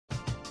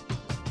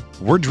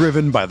We're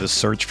driven by the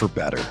search for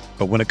better.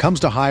 But when it comes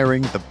to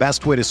hiring, the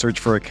best way to search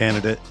for a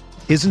candidate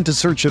isn't to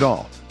search at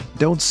all.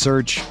 Don't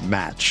search,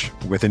 match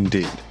with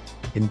Indeed.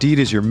 Indeed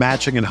is your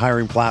matching and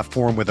hiring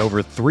platform with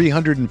over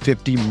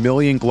 350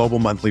 million global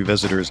monthly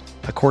visitors,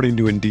 according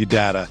to Indeed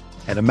data,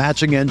 and a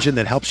matching engine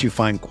that helps you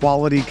find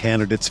quality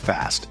candidates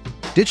fast.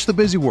 Ditch the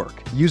busy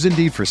work. Use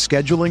Indeed for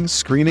scheduling,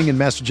 screening, and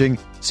messaging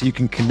so you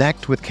can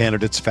connect with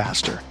candidates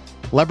faster.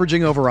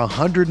 Leveraging over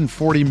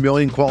 140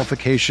 million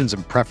qualifications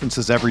and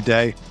preferences every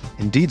day,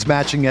 Indeed's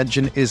matching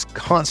engine is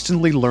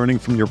constantly learning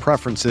from your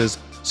preferences,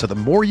 so the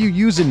more you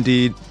use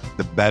Indeed,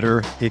 the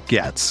better it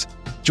gets.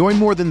 Join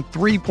more than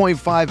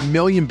 3.5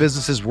 million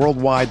businesses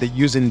worldwide that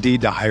use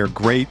Indeed to hire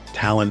great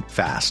talent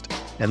fast.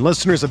 And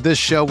listeners of this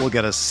show will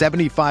get a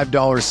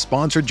 $75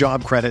 sponsored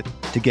job credit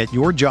to get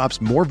your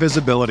jobs more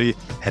visibility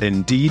at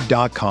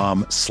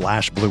Indeed.com/Blue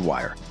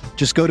Wire.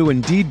 Just go to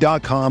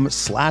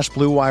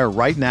Indeed.com/Blue Wire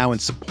right now and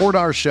support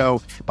our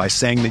show by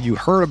saying that you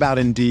heard about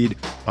Indeed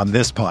on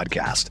this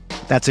podcast.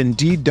 That's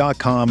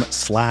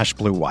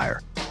Indeed.com/Blue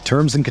Wire.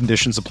 Terms and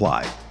conditions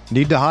apply.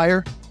 Need to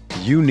hire?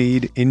 You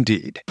need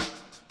Indeed.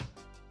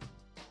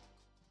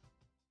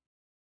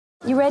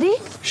 You ready?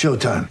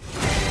 Showtime.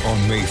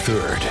 On May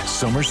 3rd,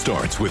 summer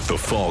starts with The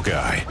Fall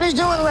Guy. Let's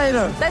do it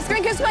later. Let's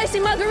drink a spicy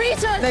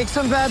margarita. Make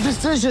some bad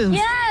decisions.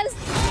 Yes!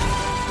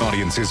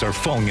 Audiences are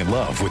falling in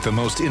love with the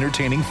most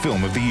entertaining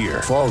film of the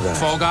year. Fall Guy.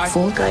 Fall Guy.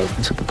 Fall Guy.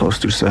 That's what the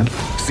poster said.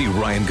 See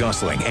Ryan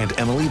Gosling and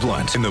Emily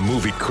Blunt in the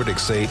movie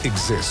critics say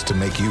exists to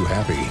make you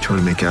happy. Trying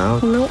to make it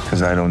out? Nope.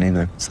 Because I don't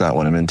either. It's not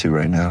what I'm into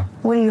right now.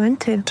 What are you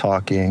into?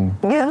 Talking.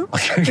 Yeah.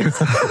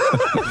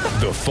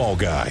 The Fall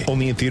Guy.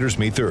 Only in theaters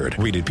May 3rd.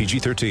 Rated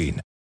PG-13.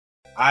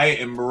 I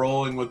am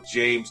rolling with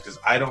James because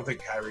I don't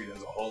think Kyrie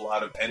does a whole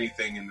lot of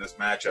anything in this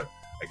matchup.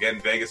 Again,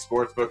 Vegas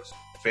Sportsbooks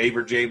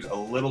favor James a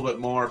little bit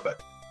more,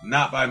 but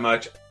not by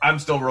much. I'm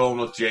still rolling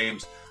with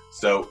James.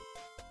 So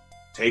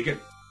take it,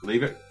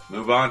 leave it,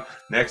 move on.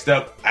 Next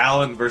up,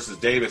 Allen versus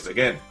Davis.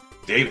 Again,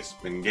 Davis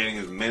been getting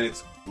his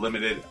minutes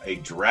limited a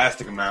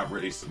drastic amount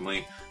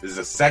recently. This is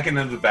the second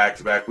of the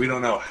back-to-back. We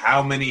don't know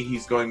how many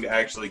he's going to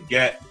actually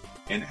get.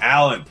 And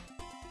Allen,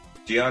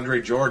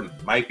 DeAndre Jordan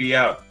might be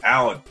out.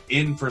 Allen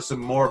in for some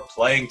more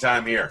playing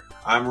time here.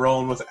 I'm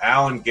rolling with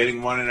Allen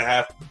getting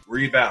 1.5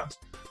 rebounds.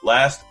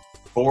 Last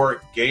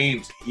 4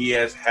 games, he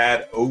has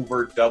had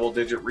over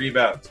double-digit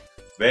rebounds.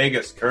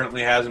 Vegas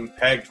currently has him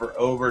pegged for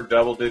over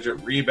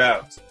double-digit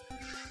rebounds.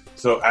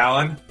 So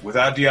Allen,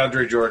 without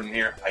DeAndre Jordan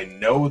here, I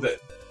know that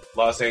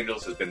Los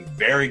Angeles has been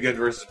very good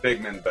versus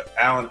big men, but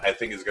Allen, I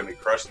think, is going to be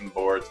crushing the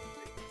boards.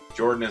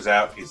 Jordan is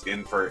out. He's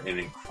in for an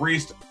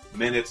increased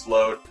minutes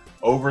load,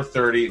 over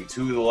 30 in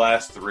 2 of the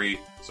last 3,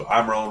 so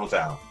I'm rolling with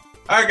Allen.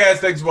 All right, guys,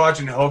 thanks for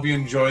watching. Hope you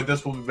enjoyed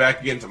this. We'll be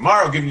back again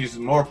tomorrow giving you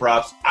some more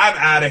props. I'm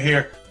out of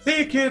here. See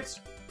you,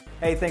 kids.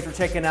 Hey, thanks for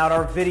checking out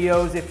our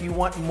videos. If you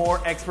want more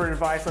expert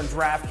advice on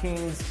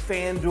DraftKings,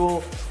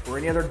 FanDuel, or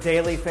any other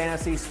daily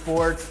fantasy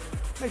sports,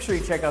 make sure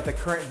you check out the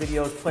current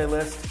videos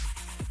playlist.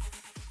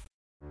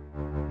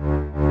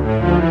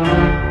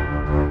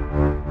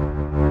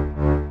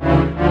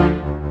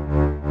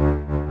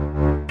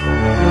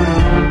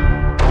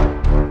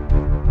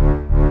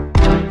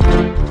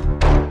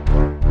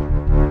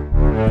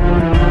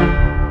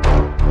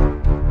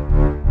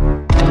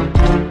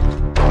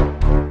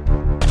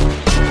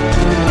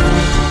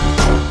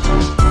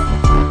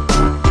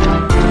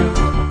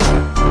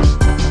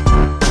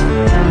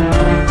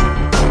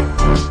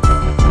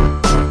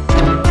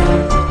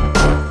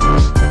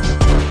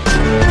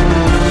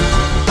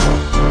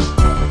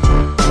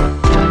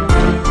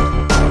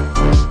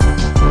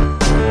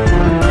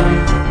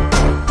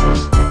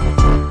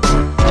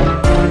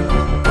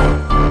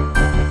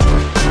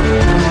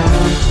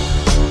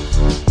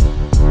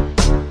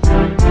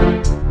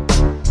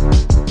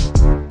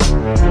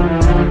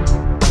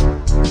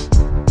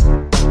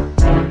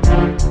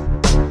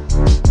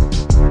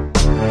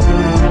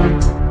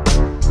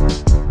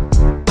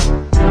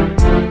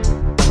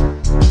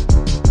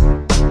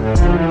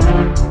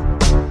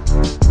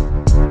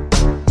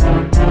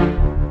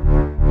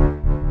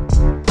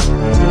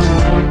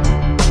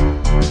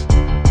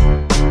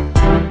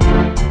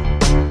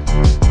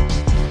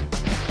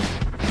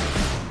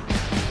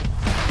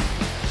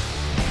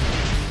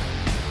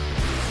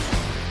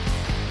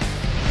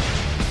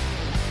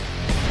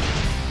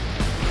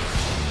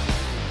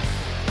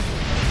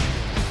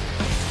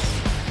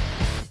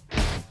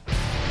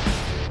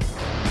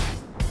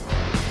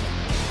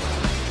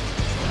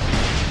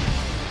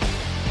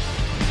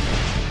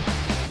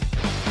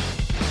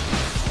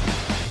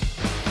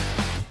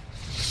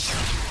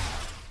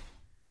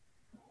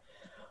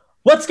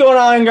 What's going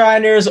on,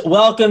 grinders?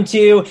 Welcome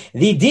to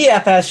the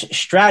DFS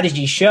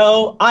Strategy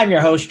Show. I'm your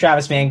host,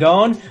 Travis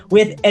Mangone,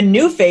 with a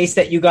new face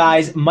that you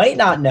guys might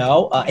not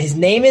know. His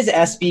name is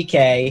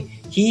SBK.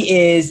 He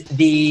is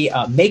the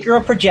maker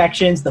of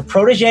projections, the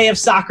protege of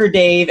Soccer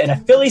Dave, and a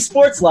Philly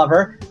sports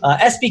lover.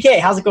 SBK,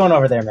 how's it going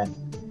over there, man?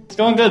 It's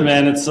going good,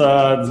 man. It's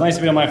nice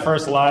to be on my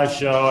first live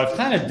show. I've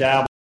kind of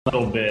dabbled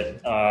little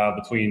bit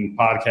between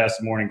podcast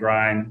and Morning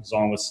Grind. I was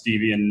on with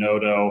Stevie and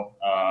Noto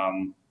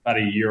about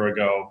a year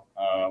ago.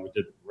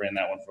 We ran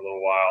that one for a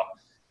little while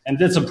and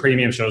did some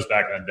premium shows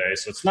back in the day.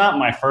 So it's not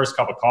my first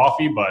cup of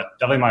coffee, but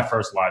definitely my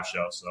first live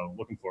show. So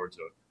looking forward to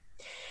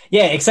it.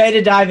 Yeah, excited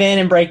to dive in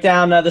and break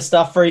down the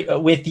stuff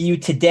with you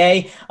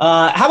today.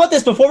 How about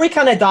this? Before we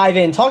kind of dive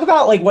in, talk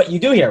about like what you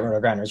do here at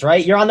Roto-Grinders,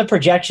 right? You're on the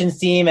projections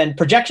team, and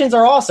projections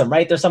are awesome,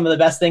 right? They're some of the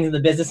best things in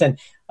the business. And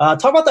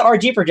talk about the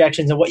RG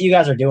projections and what you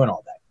guys are doing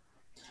all day.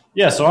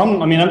 Yeah, so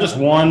I'm just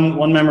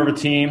one member of a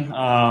team.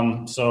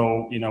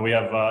 So we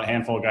have a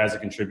handful of guys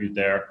that contribute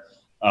there.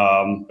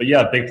 But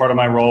yeah, a big part of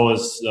my role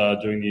is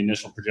doing the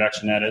initial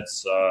projection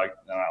edits.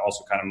 And I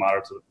also kind of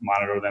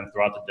monitor them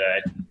throughout the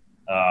day.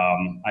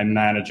 I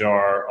manage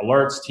our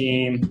alerts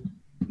team,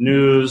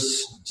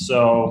 news,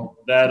 so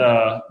that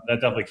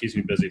definitely keeps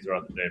me busy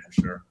throughout the day for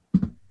sure.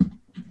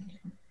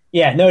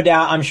 Yeah, no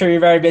doubt. I'm sure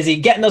you're very busy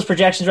getting those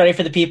projections ready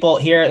for the people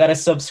here that are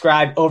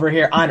subscribed over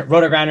here on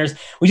Roto-Grinders.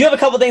 We do have a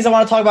couple things I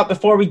want to talk about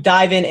before we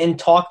dive in and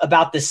talk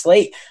about the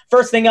slate.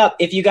 First thing up,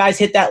 if you guys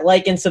hit that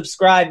like and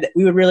subscribe,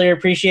 we would really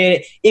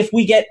appreciate it. If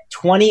we get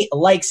 20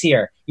 likes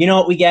here, you know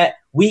what we get?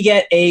 We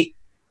get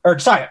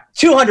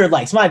 200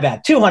 likes. My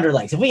bad. 200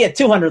 likes. If we get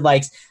 200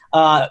 likes,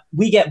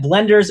 we get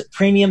Blender's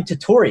premium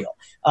tutorial.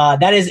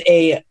 That is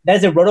a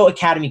Roto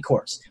Academy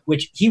course,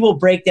 which he will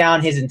break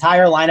down his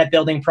entire lineup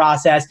building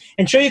process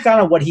and show you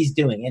kind of what he's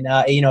doing. And,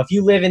 if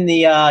you live in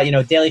the,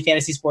 daily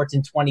fantasy sports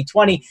in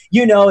 2020,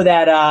 you know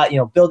that,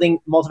 building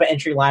multiple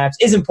entry lineups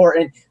is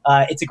important.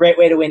 It's a great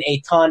way to win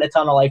a ton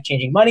of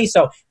life-changing money.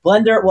 So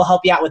Blender will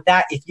help you out with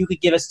that. If you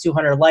could give us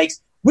 200 likes,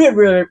 we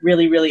really,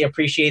 really, really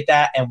appreciate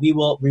that, and we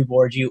will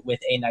reward you with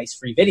a nice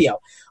free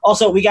video.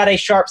 Also, we got a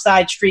Sharp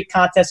Side streak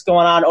contest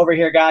going on over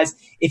here, guys.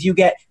 If you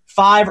get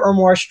 5 or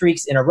more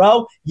streaks in a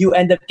row, you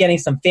end up getting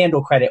some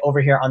FanDuel credit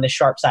over here on the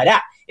Sharp Side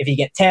app. If you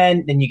get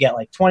 10, then you get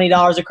like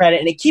 $20 of credit,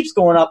 and it keeps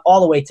going up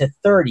all the way to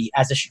 30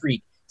 as a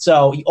streak.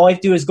 So all you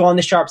have to do is go on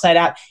the Sharp Side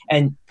app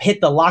and hit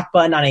the lock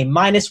button on a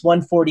minus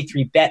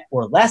 143 bet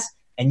or less,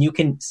 and you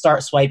can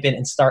start swiping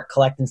and start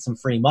collecting some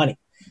free money.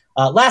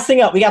 Last thing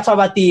up, we got to talk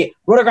about the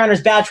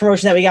Roto-Grinders badge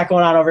promotion that we got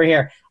going on over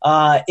here.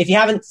 If you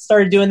haven't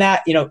started doing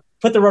that,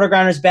 put the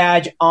Roto-Grinders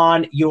badge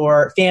on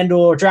your FanDuel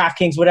or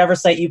DraftKings, whatever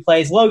site you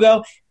play's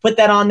logo. Put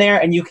that on there,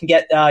 and you can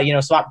get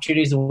some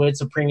opportunities to win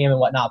some premium and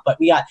whatnot. But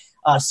we got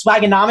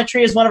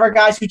Swaganometry is one of our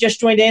guys who just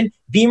joined in,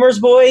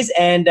 Beamers Boys,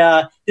 and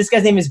this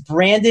guy's name is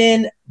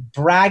Brandon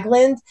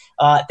Bragland.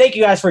 Thank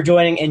you guys for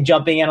joining and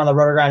jumping in on the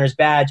Roto-Grinders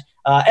badge.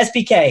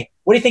 SPK,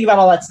 what do you think about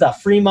all that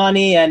stuff? Free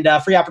money and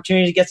free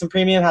opportunity to get some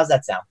premium? How's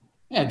that sound?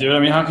 Yeah, dude. I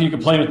mean, how can you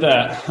complain with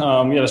that?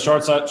 The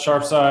Sharp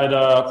Side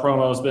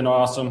promo has been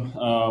awesome,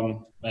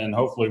 and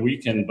hopefully we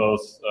can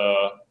both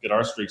get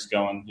our streaks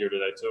going here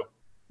today too.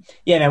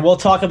 Yeah, man, we'll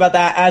talk about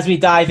that as we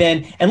dive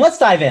in. And let's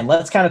dive in.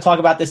 Let's kind of talk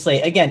about this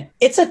slate. Again,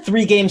 it's a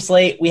 3-game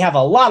slate. We have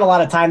a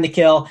lot of time to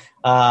kill,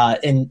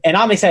 and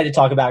I'm excited to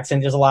talk about it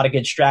because there's a lot of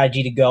good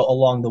strategy to go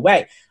along the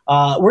way.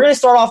 We're going to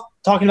start off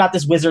talking about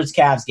this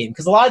Wizards-Cavs game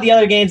because a lot of the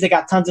other games, they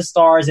got tons of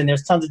stars and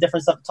there's tons of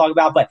different stuff to talk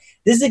about. But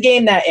this is a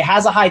game that it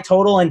has a high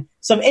total and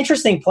some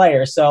interesting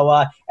players.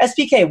 So,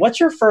 SPK,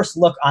 what's your first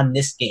look on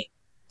this game?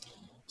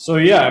 So,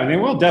 yeah, I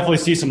mean, we'll definitely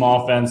see some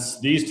offense.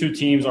 These two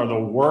teams are the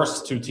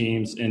worst two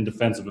teams in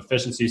defensive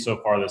efficiency so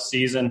far this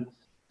season,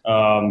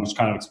 which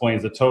kind of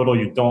explains the total.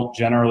 You don't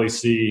generally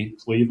see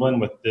Cleveland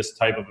with this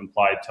type of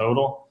implied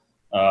total.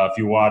 If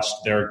you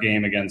watched their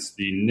game against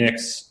the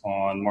Knicks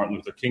on Martin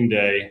Luther King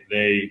Day,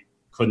 they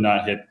could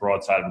not hit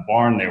broadside of a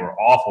barn. They were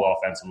awful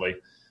offensively,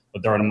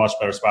 but they're in a much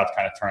better spot to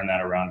kind of turn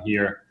that around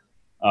here.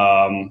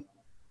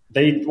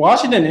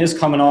 Washington is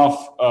coming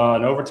off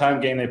an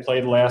overtime game they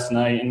played last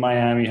night in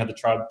Miami, had to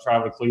travel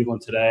to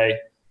Cleveland today.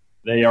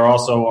 They are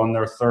also on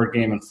their third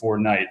game in 4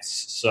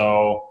 nights.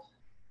 So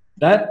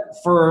that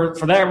for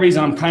that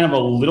reason, I'm kind of a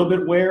little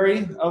bit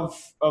wary of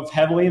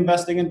heavily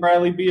investing in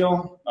Bradley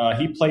Beal.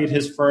 He played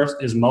his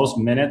most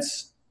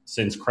minutes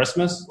since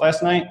Christmas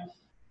last night.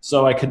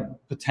 So I could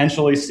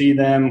potentially see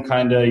them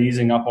kind of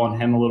easing up on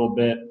him a little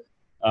bit.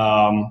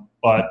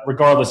 But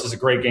regardless, it's a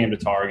great game to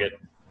target.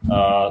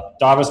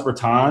 Davis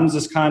Bertans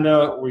is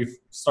we've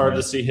started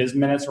to see his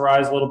minutes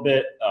rise a little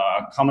bit.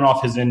 Coming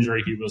off his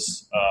injury, he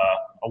was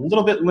a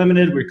little bit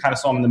limited. We kind of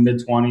saw him in the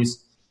mid-20s.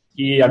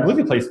 I believe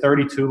he played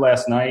 32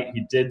 last night.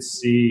 He did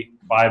see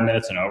 5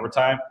 minutes in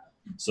overtime,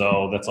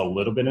 so that's a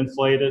little bit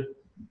inflated.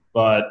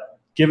 But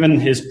given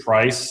his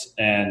price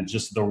and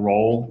just the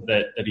role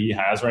that he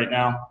has right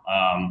now,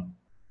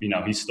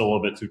 he's still a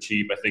little bit too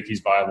cheap. I think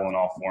he's viable in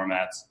all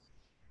formats.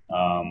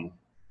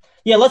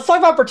 Yeah, let's talk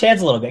about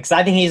Bertans a little bit because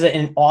I think he's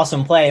an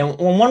awesome play. And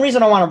one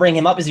reason I want to bring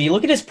him up is if you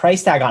look at his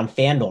price tag on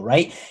FanDuel,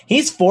 right?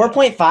 He's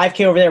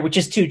 4.5K over there, which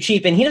is too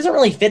cheap. And he doesn't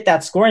really fit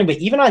that scoring, but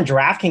even on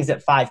DraftKings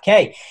at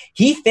 5K,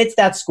 he fits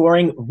that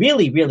scoring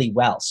really, really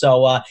well.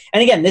 So,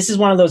 and again, this is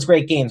one of those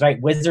great games,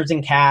 right? Wizards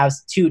and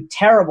Cavs, two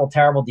terrible,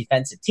 terrible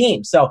defensive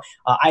teams. So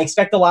I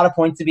expect a lot of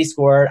points to be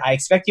scored. I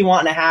expect you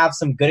want to have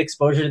some good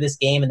exposure to this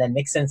game and then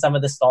mix in some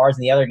of the stars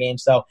in the other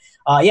games. So,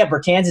 yeah,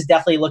 Bertans is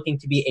definitely looking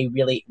to be a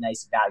really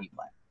nice value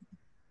play.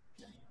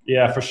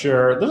 Yeah, for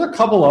sure. There's a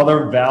couple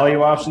other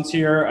value options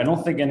here. I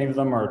don't think any of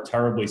them are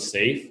terribly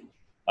safe.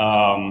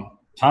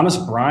 Thomas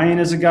Bryant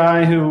is a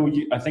guy who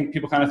I think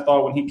people kind of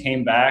thought when he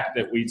came back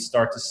that we'd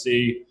start to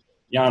see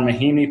Ian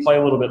Mahinmi play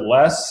a little bit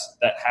less.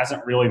 That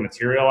hasn't really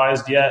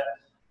materialized yet.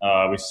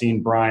 We've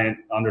seen Bryant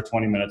under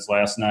 20 minutes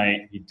last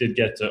night. He did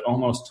get to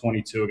almost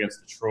 22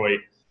 against Detroit.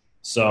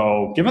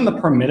 So given the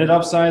permitted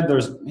upside,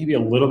 there's maybe a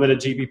little bit of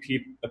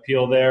GPP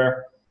appeal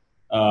there.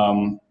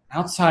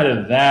 Outside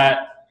of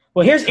that,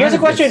 well, here's a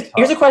question.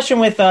 Here's a question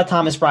with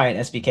Thomas Bryant,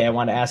 SBK. I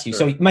want to ask you.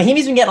 Sure. So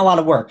Mahinmi's been getting a lot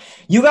of work.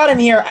 You got him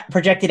here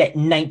projected at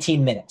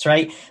 19 minutes,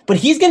 right? But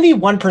he's going to be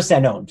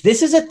 1% owned.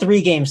 This is a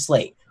 3-game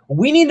slate.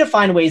 We need to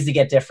find ways to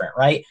get different,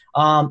 right?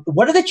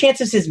 What are the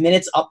chances his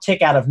minutes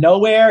uptick out of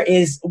nowhere?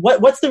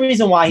 What's the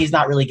reason why he's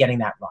not really getting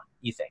that run,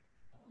 you think?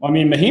 Well, I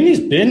mean, Mahinmi's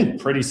been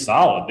pretty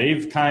solid.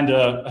 They've kind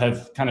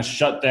of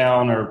shut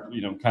down or,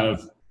 kind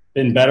of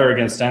been better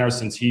against center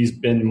since he's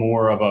been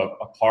more of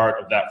a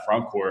part of that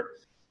front court.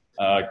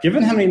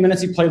 Given how many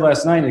minutes he played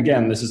last night, and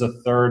again, this is a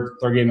third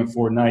game in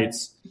 4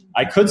 nights,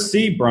 I could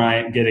see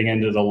Bryant getting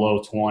into the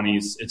low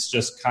 20s. It's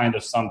just kind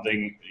of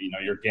something,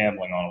 you're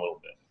gambling on a little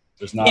bit.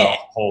 There's not a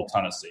whole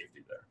ton of safety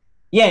there.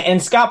 Yeah,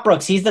 and Scott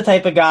Brooks, he's the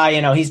type of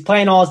guy, he's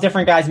playing all his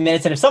different guys'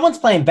 minutes, and if someone's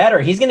playing better,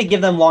 he's going to give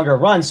them longer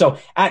runs. So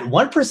at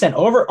 1%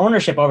 over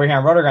ownership over here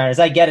on RotoGrinders,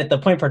 I get it. The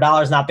point per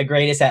dollar is not the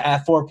greatest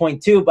at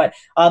 4.2, but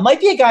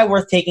might be a guy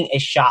worth taking a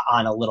shot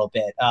on a little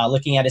bit,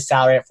 looking at his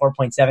salary at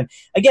 4.7.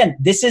 Again,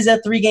 this is a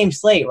 3-game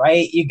slate,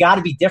 right? You got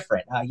to be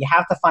different. You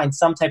have to find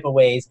some type of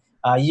ways.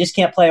 You just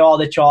can't play all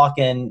the chalk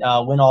and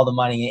win all the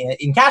money.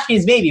 In cash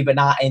games, maybe, but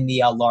not in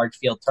the large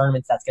field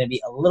tournaments. That's going to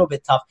be a little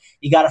bit tough.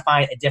 You got to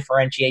find a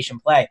differentiation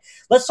play.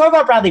 Let's talk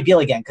about Bradley Beal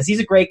again, because he's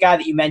a great guy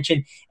that you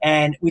mentioned,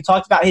 and we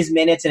talked about his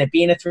minutes and it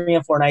being a 3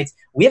 and 4 nights.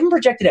 We have him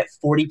projected at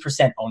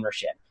 40%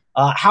 ownership.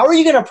 How are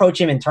you going to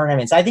approach him in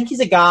tournaments? I think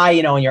he's a guy,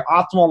 in your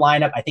optimal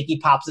lineup, I think he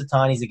pops a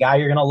ton. He's a guy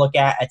you're going to look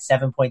at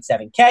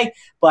 7.7K.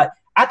 But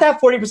at that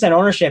 40%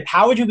 ownership,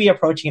 how would you be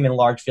approaching him in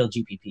large field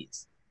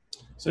GPPs?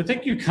 So I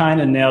think you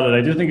kind of nailed it. I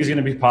do think he's going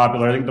to be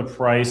popular. I think the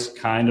price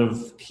kind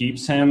of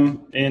keeps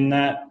him in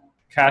that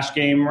cash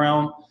game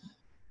realm.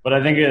 But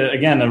I think,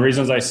 again, the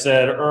reasons I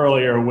said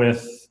earlier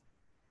with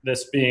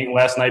this being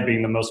last night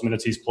being the most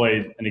minutes he's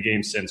played in a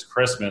game since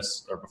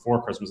Christmas or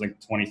before Christmas, I think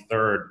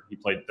 23rd, he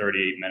played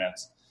 38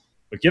 minutes.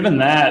 But given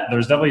that,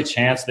 there's definitely a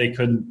chance they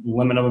could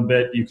limit him a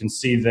bit. You can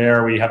see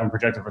there we have him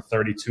projected for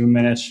 32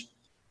 minutes,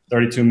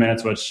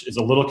 which is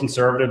a little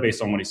conservative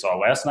based on what he saw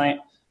last night.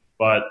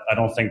 But I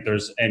don't think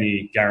there's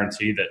any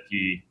guarantee that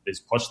he is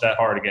pushed that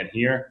hard again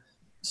here.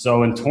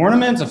 So in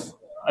tournaments,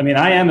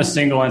 I am a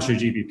single entry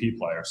GPP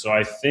player, so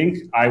I think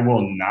I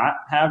will not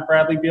have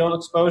Bradley Beal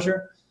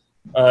exposure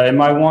in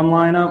my one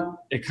lineup.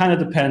 It kind of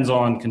depends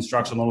on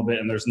construction a little bit,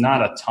 and there's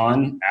not a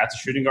ton at the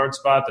shooting guard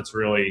spot that's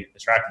really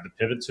attractive to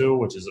pivot to,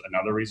 which is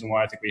another reason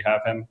why I think we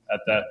have him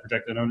at that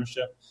projected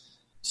ownership.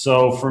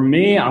 So for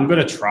me, I'm going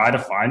to try to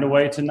find a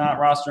way to not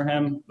roster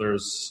him.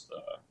 There's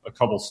a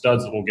couple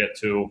studs that we'll get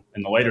to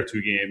in the later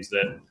 2 games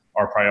that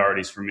are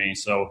priorities for me.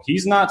 So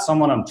he's not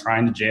someone I'm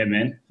trying to jam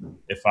in.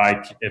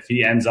 If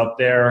he ends up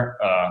there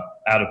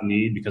out of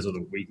need because of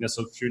the weakness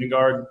of shooting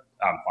guard,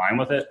 I'm fine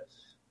with it.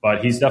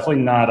 But he's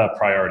definitely not a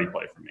priority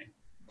play for me.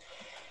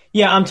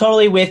 Yeah, I'm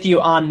totally with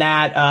you on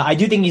that. I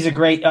do think he's a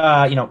great,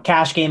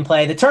 cash game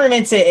play. The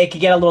tournaments, it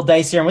could get a little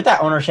dicier. And with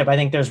that ownership, I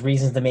think there's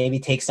reasons to maybe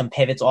take some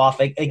pivots off.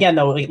 Again,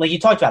 though, like you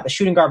talked about, the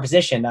shooting guard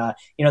position,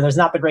 there's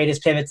not the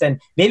greatest pivots. And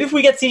maybe if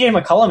we get CJ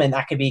McCollum in,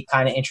 that could be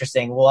kind of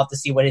interesting. We'll have to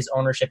see what his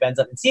ownership ends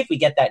up and see if we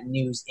get that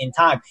news in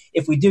time.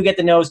 If we do get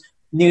the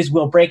news,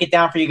 we'll break it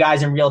down for you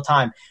guys in real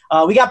time.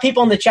 We got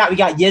people in the chat. We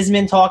got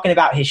Yisman talking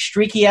about his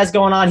streak he has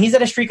going on. He's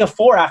at a streak of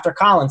 4 after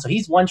Colin, so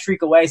he's 1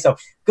 streak away. So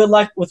good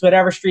luck with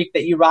whatever streak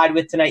that you ride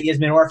with tonight,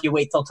 Yisman, or if you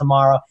wait till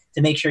tomorrow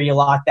to make sure you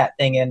lock that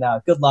thing in.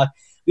 Good luck.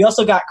 We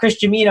also got Chris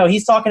Jamino.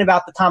 He's talking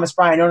about the Thomas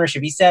Bryant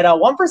ownership. He said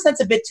 1%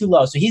 is a bit too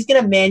low, so he's going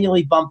to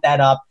manually bump that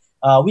up.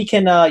 We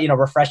can,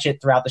 refresh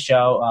it throughout the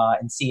show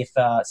and see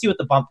what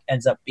the bump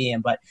ends up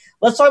being. But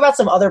let's talk about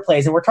some other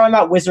plays, and we're talking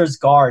about Wizards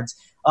guards.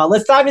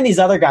 Let's dive into these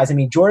other guys.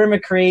 Jordan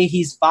McCree,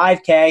 he's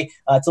 5K.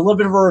 It's a little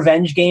bit of a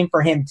revenge game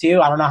for him, too.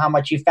 I don't know how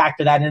much you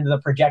factor that into the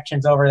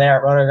projections over there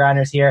at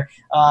RotoGrinders here,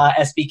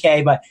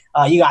 SBK. But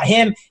you got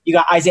him. You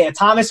got Isaiah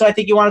Thomas, who I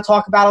think you want to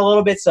talk about a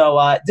little bit.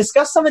 So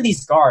discuss some of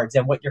these guards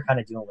and what you're kind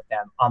of doing with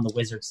them on the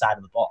Wizards side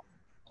of the ball.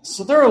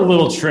 So they're a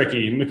little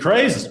tricky.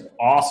 McRae's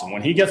awesome.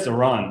 When he gets the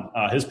run,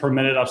 his per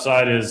minute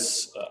upside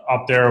is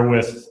up there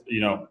with,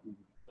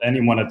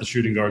 anyone at the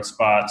shooting guard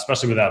spot,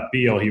 especially without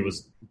Beal. He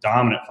was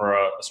dominant for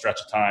a stretch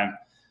of time.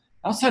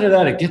 Outside of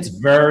that, it gets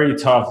very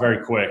tough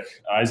very quick.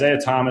 Isaiah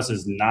Thomas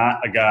is not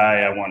a guy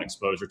I want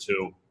exposure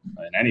to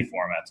in any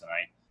format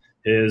tonight.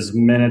 His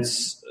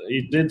minutes,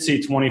 he did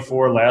see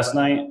 24 last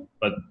night,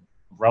 but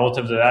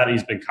relative to that,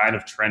 he's been kind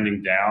of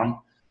trending down.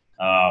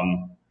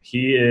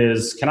 He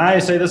is – can I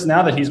say this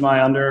now that he's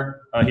my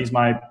he's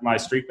my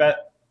streak bet?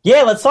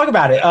 Yeah, let's talk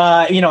about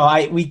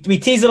it. We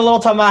teased it a little,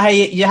 talking about how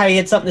you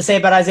had something to say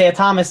about Isaiah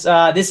Thomas.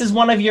 This is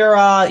one of your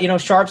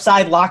sharp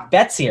side lock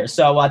bets here.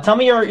 So tell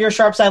me your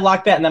sharp side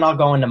lock bet, and then I'll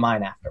go into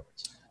mine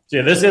afterwards. So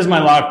yeah, this is my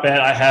lock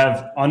bet. I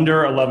have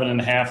under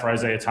 11.5 for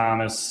Isaiah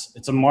Thomas.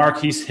 It's a mark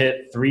he's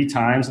hit 3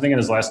 times, I think, in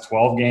his last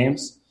 12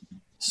 games.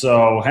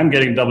 So him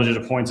getting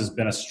double-digit points has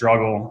been a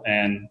struggle,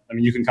 and I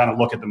mean you can kind of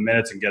look at the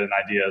minutes and get an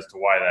idea as to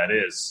why that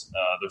is.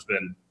 There's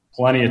been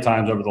plenty of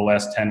times over the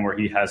last 10 where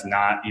he has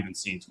not even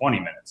seen 20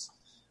 minutes.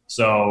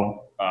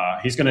 So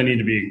he's going to need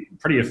to be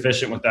pretty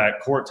efficient with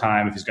that court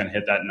time if he's going to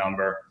hit that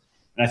number.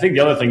 And I think the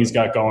other thing he's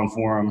got going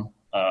for him,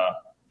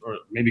 or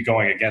maybe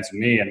going against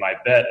me and my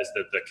bet, is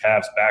that the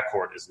Cavs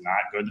backcourt is not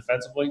good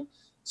defensively.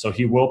 So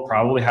he will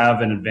probably have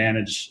an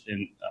advantage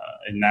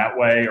in that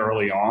way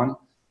early on.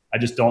 I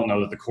just don't know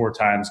that the court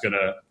time is going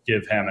to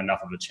give him enough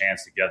of a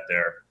chance to get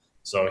there.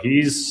 So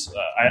he's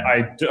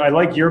I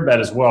like your bet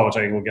as well, which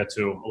I think we'll get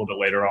to a little bit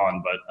later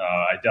on, but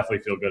I definitely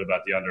feel good about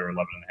the under 11.5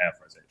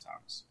 for Isaiah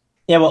Thomas.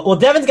 Yeah, well,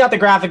 Devin's got the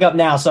graphic up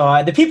now,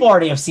 so the people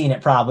already have seen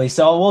it probably,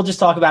 so we'll just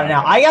talk about it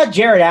now. I got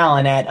Jared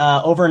Allen at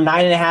over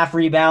 9.5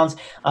 rebounds.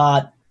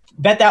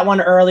 Bet that one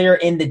earlier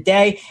in the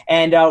day,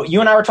 and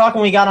you and I were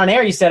talking when we got on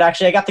air. You said,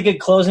 actually, I got the good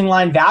closing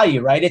line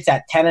value, right? It's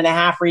at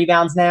 10.5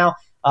 rebounds now.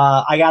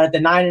 I got it the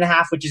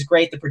 9.5, which is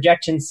great. The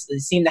projections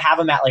seem to have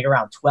him at like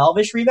around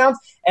 12-ish rebounds.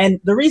 And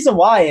the reason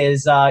why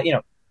is,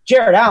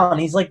 Jared Allen,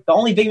 he's like the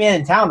only big man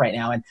in town right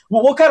now. And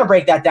we'll kind of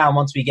break that down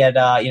once we get,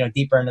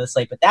 deeper into the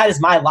slate. But that is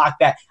my lock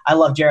bet. I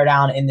love Jared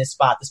Allen in this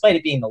spot, despite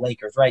it being the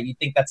Lakers, right? You'd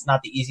think that's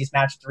not the easiest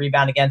match to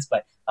rebound against,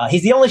 but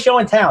he's the only show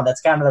in town.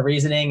 That's kind of the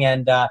reasoning.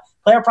 And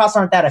player props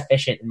aren't that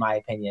efficient, in my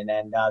opinion.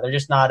 And they're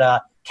just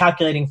not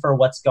calculating for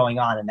what's going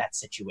on in that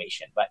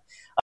situation. But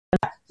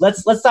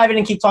Let's dive in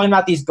and keep talking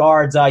about these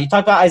guards. You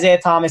talked about Isaiah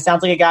Thomas.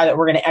 Sounds like a guy that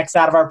we're going to X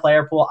out of our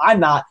player pool. I'm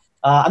not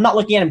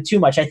looking at him too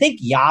much. I think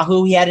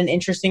Yahoo, he had an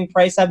interesting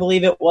price, I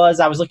believe it was.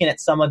 I was looking at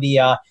some of the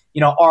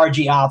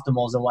RG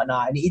optimals and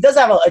whatnot, and he does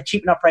have a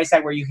cheap enough price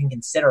tag where you can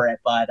consider it.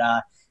 But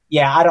I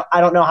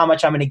don't know how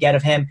much I'm going to get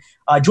of him.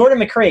 Jordan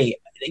McCree,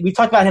 we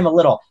talked about him a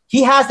little.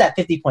 He has that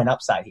 50-point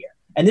upside here,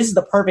 and this is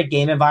the perfect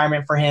game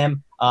environment for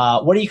him.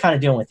 What are you kind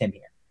of doing with him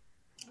here?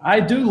 I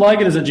do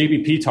like it as a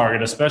GPP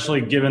target,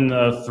 especially given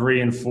the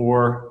 3 and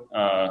 4,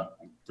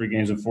 3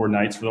 games and 4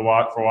 nights for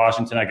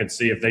Washington. I could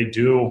see if they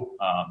do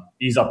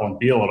ease up on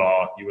Beal at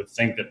all, you would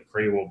think that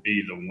McCree will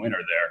be the winner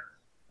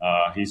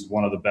there. He's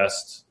one of the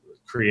best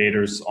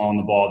creators on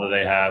the ball that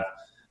they have.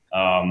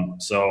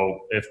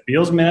 So if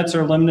Beal's minutes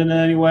are limited in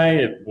any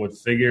way, it would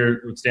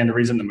stand to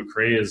reason that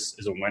McCree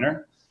is a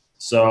winner.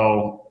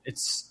 So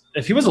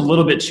if he was a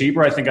little bit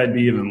cheaper, I think I'd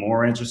be even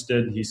more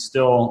interested. He's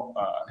still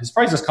his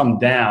price has come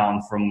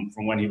down from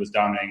when he was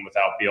dominating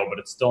without Beal, but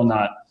it's still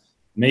not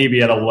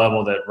maybe at a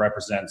level that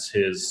represents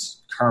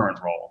his current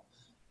role.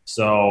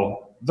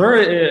 So there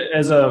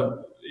is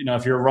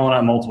if you're rolling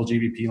out multiple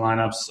GPP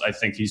lineups, I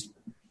think he's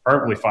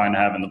perfectly fine to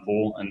have in the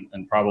pool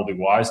and probably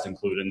wise to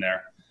include in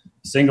there.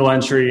 Single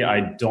entry,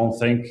 I don't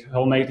think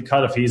he'll make the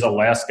cut. If he's a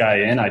last guy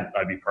in, I'd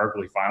be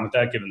perfectly fine with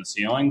that given the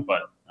ceiling,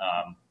 but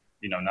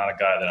not a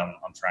guy that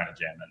I'm trying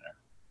to jam in there.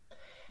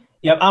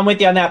 Yep, I'm with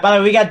you on that. By the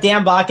way, we got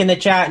Dan Bach in the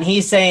chat, and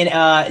he's saying,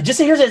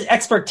 here's an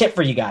expert tip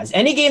for you guys.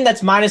 Any game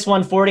that's minus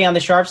 140 on the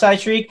sharp side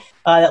streak,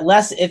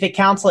 if it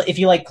counts, if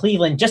you like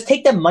Cleveland, just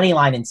take the money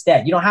line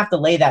instead. You don't have to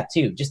lay that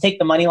too. Just take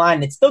the money line,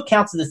 and it still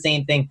counts as the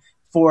same thing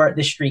for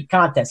the streak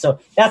contest. So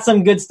that's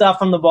some good stuff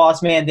from the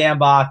boss man, Dan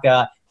Bach.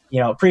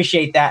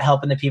 Appreciate that,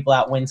 helping the people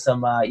out win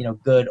some,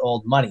 good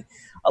old money.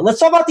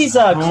 Let's talk about these.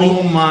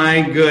 Oh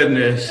my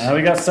goodness!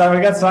 We got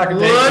soccer.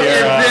 Look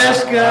at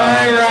this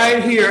guy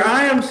right here.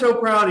 I am so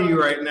proud of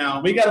you right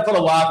now. We got to put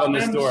a lock on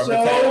this door. So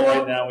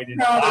right now, we didn't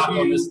lock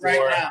on this door.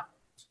 Right now.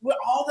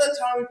 All that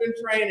time we've been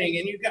training,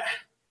 and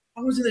I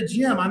was in the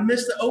gym. I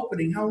missed the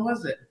opening. How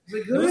was it?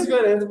 Was it good? It was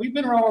good. We've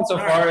been rolling so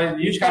far. Right.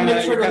 You kind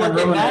of ruined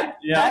it.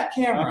 That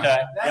camera. Okay.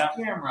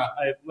 Camera.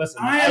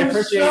 I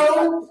appreciate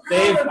so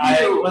Dave. I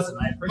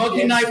appreciate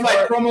Monkey Knife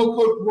Fight promo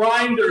code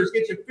Grinders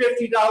gets you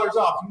 $50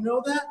 off. You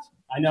know that?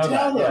 I know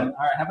that. Yeah. All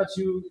right. How about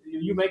you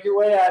make your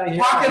way out of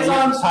here? Pockets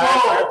on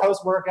Swole.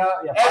 Post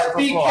workout. Yeah.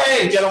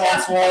 SBK. Get them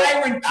on Swole.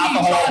 Byron Keys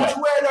on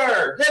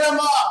Twitter. Hit them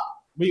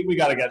up. We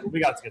got to get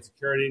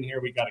security in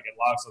here. We got to get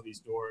locks on these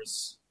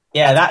doors.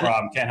 Yeah, that's a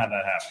problem. Can't have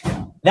that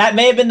happen. That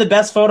may have been the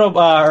best photo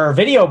or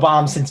video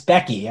bomb since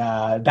Becky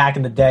back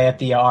in the day at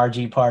the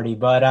RG party.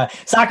 But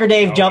Soccer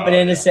Dave jumping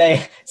in to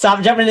say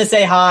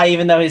hi,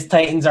 even though his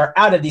Titans are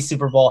out of the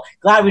Super Bowl.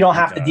 Glad we don't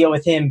have to deal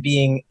with him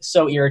being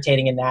so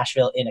irritating in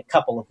Nashville in a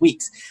couple of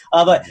weeks.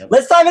 But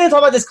let's dive in and talk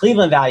about this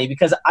Cleveland value,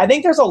 because I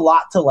think there's a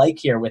lot to like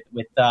here with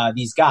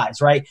these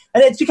guys, right?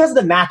 And it's because of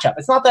the matchup.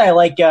 It's not that I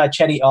like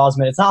Chetty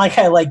Osman. It's not like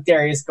I like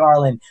Darius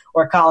Garland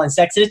or Colin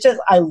Sexton. It's just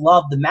I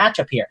love the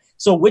matchup here.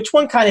 So which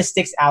one kind of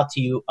sticks out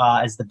to you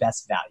as the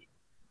best value?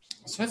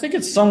 So I think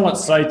it's somewhat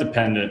site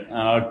dependent.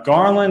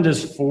 Garland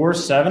is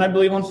 4.7, I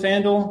believe, on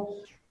FanDuel.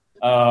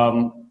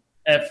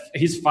 If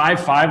he's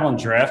 5.5 on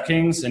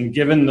DraftKings, and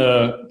given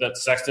that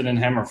Sexton and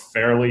him are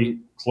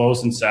fairly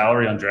close in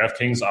salary on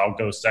DraftKings, I'll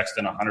go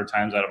Sexton 100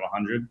 times out of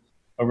 100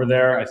 over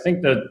there. I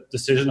think the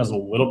decision is a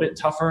little bit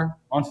tougher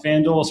on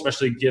FanDuel,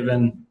 especially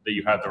given that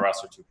you have the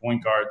roster 2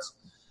 point guards.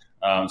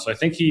 So I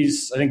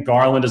think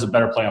Garland is a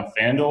better play on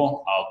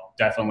FanDuel. I'll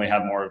definitely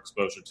have more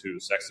exposure to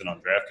Sexton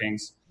on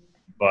DraftKings,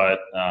 but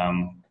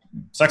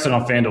Sexton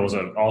on FanDuel is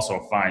also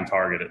a fine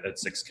target at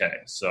 6K.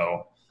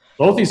 So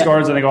both these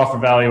guards, I think, offer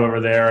value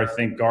over there. I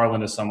think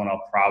Garland is someone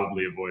I'll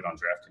probably avoid on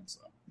DraftKings,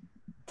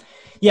 though.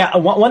 Yeah,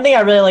 one thing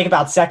I really like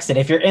about Sexton,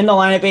 if you're in the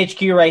lineup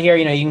HQ right here,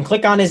 you can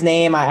click on his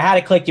name. I had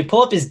it clicked. You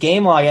pull up his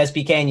game log,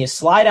 SBK, and you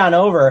slide on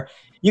over.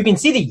 You can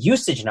see the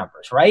usage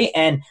numbers, right?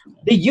 And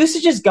the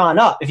usage has gone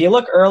up. If you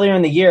look earlier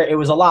in the year, it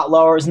was a lot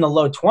lower. It was in the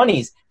low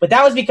 20s. But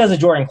that was because of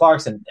Jordan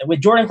Clarkson.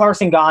 With Jordan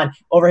Clarkson gone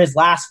over his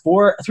last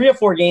 3 or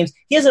 4 games,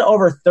 he has an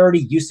over 30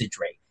 usage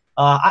rate.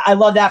 I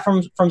love that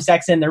from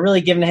Sexton. They're really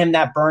giving him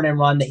that burn and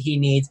run that he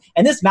needs.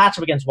 And this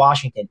matchup against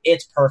Washington,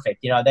 it's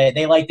perfect.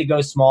 They like to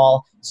go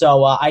small.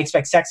 So I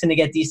expect Sexton to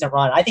get decent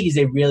run. I think he's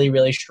a really,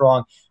 really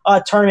strong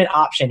tournament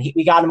option.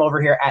 We got him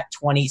over here at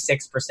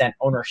 26%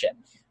 ownership.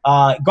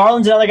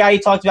 Garland's another guy you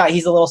talked about.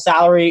 He's a little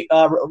salary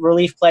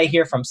relief play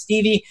here from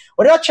Stevie.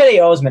 What about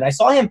Chetty Osman? I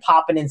saw him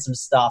popping in some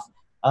stuff.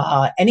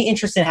 Any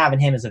interest in having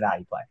him as a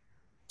value play?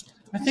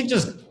 I think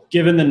just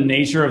given the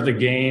nature of the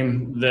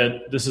game,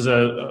 that this is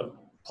a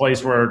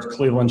place where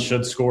Cleveland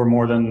should score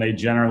more than they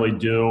generally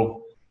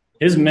do.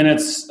 His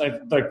minutes,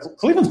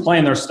 Cleveland's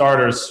playing their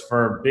starters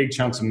for big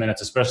chunks of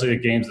minutes, especially the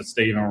games that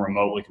stay even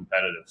remotely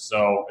competitive.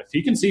 So if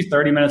he can see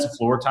 30 minutes of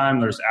floor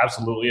time, there's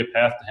absolutely a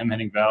path to him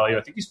hitting value.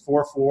 I think he's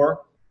 4.4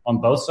 on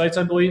both sites,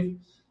 I believe.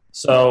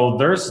 So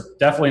there's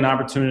definitely an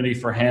opportunity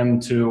for him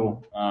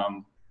to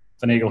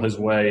finagle his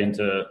way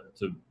into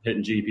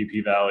hitting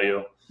GPP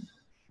value.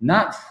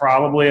 Not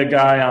probably a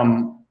guy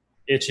I'm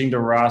itching to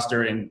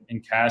roster in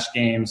cash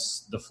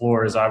games. The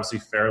floor is obviously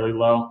fairly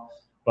low,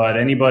 but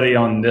anybody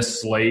on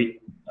this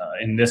slate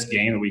in this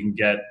game that we can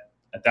get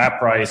at that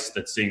price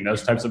that's seeing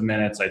those types of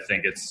minutes, I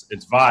think it's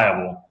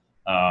viable.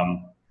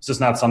 It's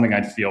just not something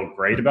I'd feel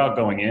great about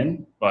going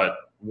in, but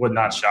would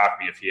not shock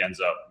me if he ends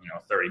up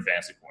 30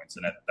 fantasy points,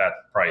 and at that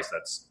price,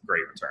 that's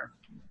great return.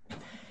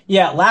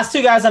 Yeah, last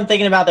 2 guys I'm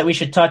thinking about that we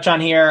should touch on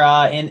here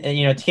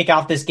to kick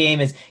off this game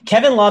is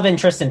Kevin Love and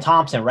Tristan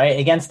Thompson, right,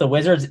 against the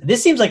Wizards.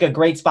 This seems like a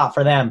great spot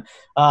for them.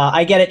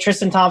 I get it.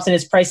 Tristan Thompson,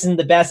 his price isn't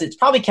the best. It's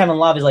probably Kevin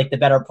Love is like the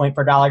better point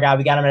per dollar guy.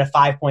 We got him at a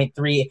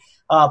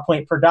 5.3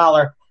 point per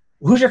dollar.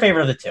 Who's your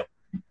favorite of the 2?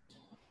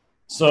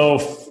 So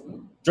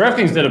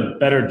DraftKings did a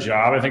better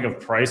job, I think, of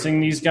pricing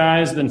these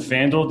guys than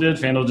FanDuel did.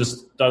 FanDuel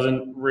just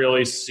doesn't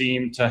really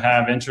seem to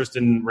have interest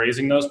in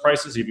raising those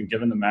prices, even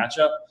given the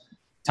matchup.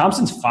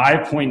 Thompson's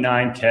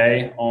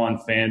 5.9K on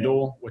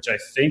FanDuel, which I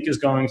think is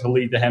going to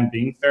lead to him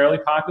being fairly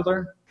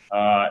popular.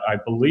 I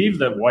believe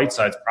that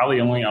Whiteside's probably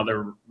the only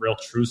other real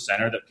true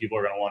center that people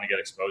are going to want to get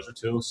exposure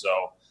to. So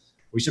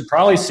we should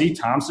probably see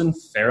Thompson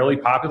fairly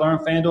popular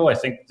on FanDuel. I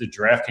think the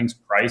DraftKings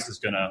price is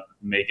going to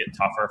make it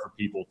tougher for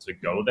people to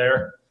go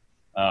there.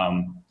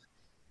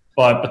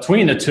 But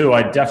between the 2,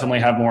 I definitely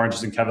have more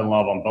interest in Kevin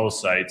Love on both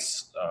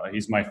sites.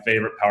 He's my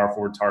favorite power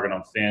forward target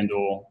on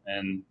FanDuel,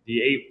 and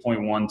the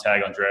 8.1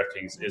 tag on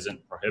DraftKings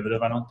isn't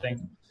prohibitive, I don't think.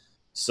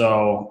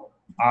 So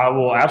I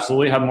will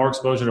absolutely have more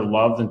exposure to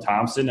Love than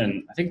Thompson,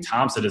 and I think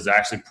Thompson is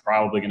actually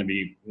probably going to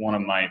be one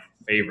of my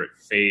favorite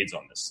fades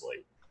on this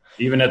slate.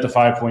 Even at the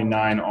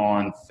 5.9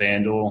 on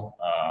FanDuel,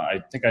 I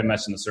think I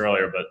mentioned this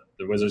earlier, but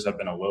the Wizards have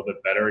been a little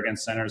bit better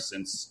against centers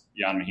since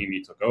Jan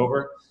Mahinmi took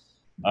over.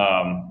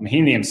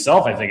 Mahinmi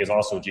himself, I think, is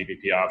also a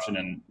GPP option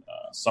and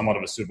somewhat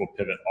of a suitable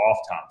pivot off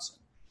Thompson.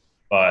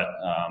 But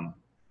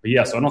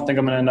yeah, so I don't think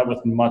I'm going to end up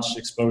with much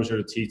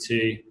exposure to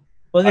TT.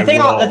 Well, the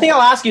thing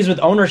I'll ask you is with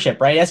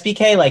ownership, right?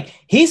 SBK, like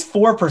he's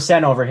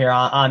 4% over here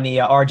on the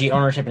RG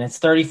ownership, and it's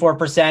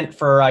 34%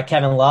 for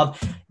Kevin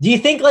Love. Do you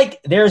think like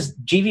there's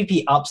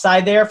GPP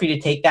upside there for you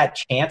to take that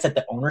chance at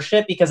the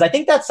ownership? Because I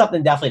think that's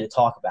something definitely to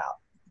talk about.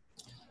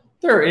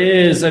 There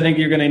is. I think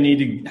you're going to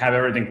need to have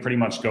everything pretty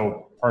much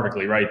go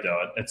perfectly right,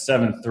 though. At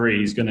 7.3,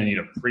 he's going to need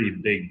a pretty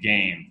big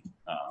game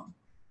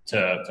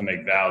to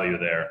make value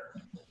there.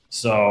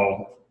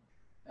 So,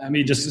 I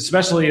mean, just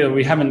especially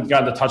we haven't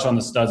gotten to touch on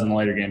the studs in the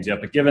later games yet,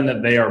 but given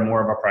that they are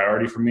more of a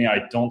priority for me,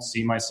 I don't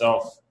see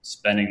myself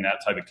spending that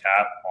type of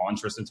cap on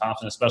Tristan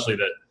Thompson, especially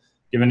that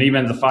given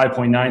even the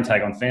 5.9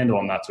 tag on FanDuel,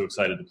 I'm not too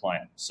excited to play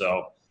him.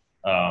 So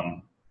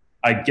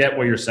I get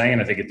what you're saying.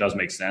 I think it does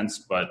make sense.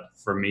 But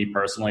for me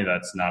personally,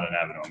 that's not an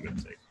avenue I'm going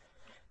to take.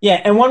 Yeah,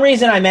 and one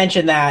reason I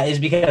mentioned that is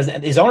because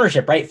his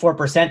ownership, right,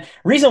 4%.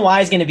 Reason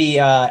why is going to be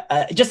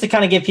just to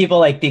kind of give people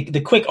like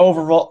the quick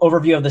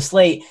overview of the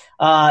slate.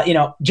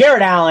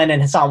 Jared Allen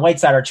and Hassan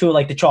Whiteside are two of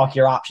like the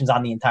chalkier options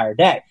on the entire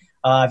day.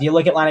 If you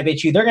look at lineup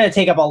HQ, they're going to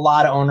take up a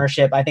lot of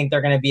ownership. I think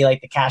they're going to be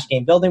like the cash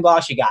game building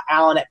blocks. You got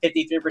Allen at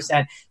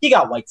 53%. You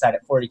got Whiteside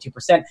at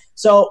 42%.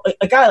 So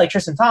a guy like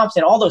Tristan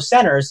Thompson, all those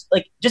centers,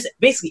 like just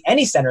basically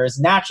any center is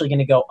naturally going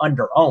to go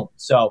under owned.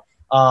 So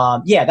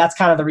that's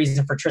kind of the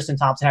reason for Tristan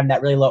Thompson having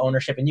that really low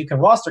ownership. And you can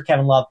roster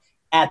Kevin Love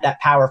at that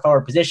power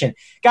forward position.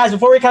 Guys,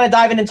 before we kind of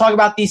dive in and talk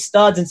about these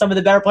studs and some of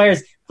the better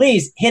players,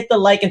 please hit the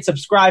like and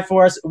subscribe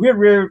for us. We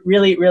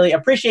really, really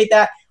appreciate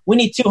that. We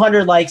need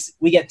 200 likes.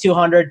 We get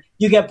 200.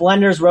 You get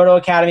Blender's Roto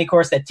Academy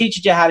course that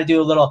teaches you how to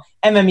do a little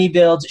MME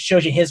builds,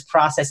 shows you his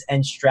process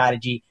and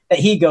strategy that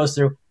he goes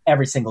through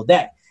every single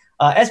day.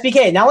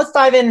 SBK, now let's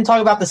dive in and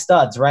talk about the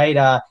studs,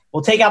 right?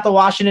 We'll take out the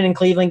Washington and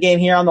Cleveland game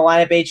here on the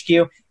lineup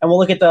HQ, and we'll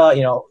look at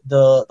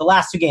the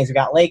last two games. We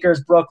got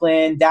Lakers,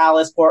 Brooklyn,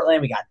 Dallas,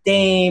 Portland. We got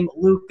Dame,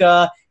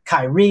 Luka,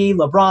 Kyrie,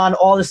 LeBron.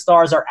 All the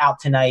stars are out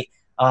tonight.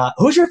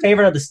 Who's your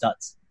favorite of the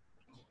studs?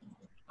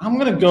 I'm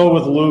going to go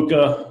with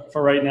Luka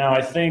for right now.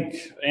 I think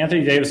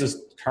Anthony Davis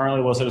is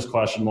currently listed as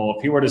questionable.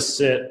 If he were to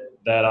sit,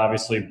 that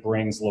obviously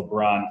brings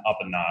LeBron up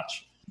a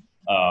notch.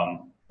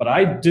 But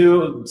I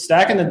do –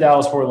 stacking the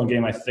Dallas-Portland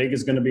game I think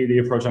is going to be the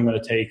approach I'm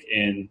going to take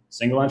in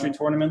single-entry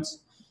tournaments.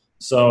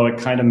 So it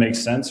kind of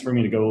makes sense for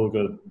me to go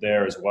Luka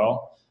there as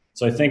well.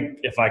 So I think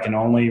if I can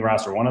only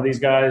roster one of these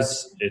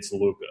guys, it's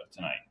Luka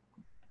tonight.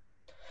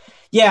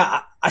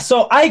 Yeah,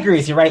 so I agree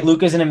with you, right?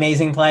 Luka's an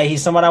amazing play.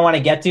 He's someone I want to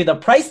get to. The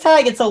price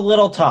tag, it's a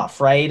little tough,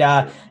 right?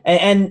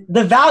 And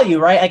the value,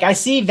 right? Like I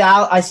see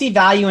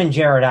value in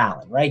Jared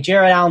Allen, right?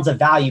 Jared Allen's a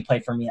value play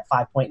for me at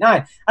 5.9.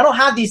 I don't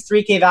have these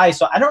 3K values,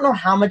 so I don't know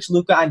how much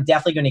Luka I'm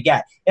definitely going to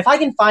get. If I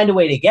can find a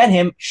way to get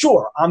him,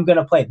 sure, I'm going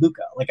to play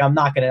Luka. Like I'm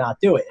not going to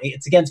not do it.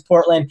 It's against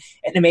Portland,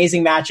 an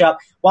amazing matchup.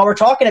 While we're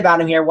talking about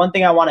him here, one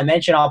thing I want to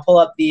mention, I'll pull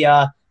up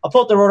the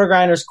Roto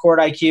Grinders Court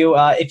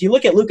IQ. If you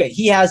look at Luka,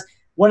 he has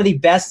one of the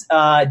best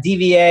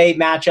DVA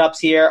matchups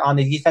here on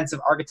the defensive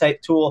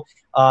archetype tool.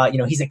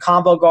 He's a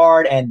combo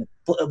guard, and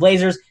the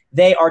Blazers,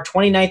 they are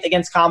 29th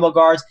against combo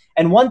guards.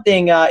 And one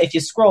thing, if you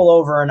scroll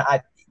over, and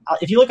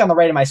if you look on the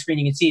right of my screen,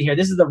 you can see it here.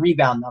 This is the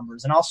rebound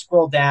numbers, and I'll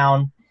scroll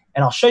down,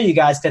 and I'll show you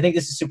guys because I think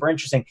this is super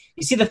interesting.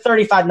 You see the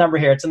 35 number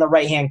here. It's in the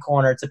right-hand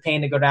corner. It's a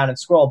pain to go down and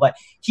scroll, but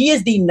he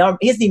is the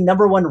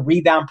number one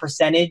rebound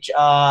percentage,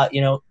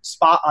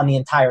 spot on the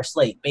entire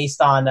slate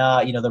based on,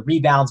 the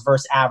rebounds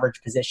versus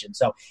average position.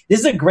 So this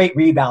is a great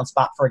rebound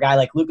spot for a guy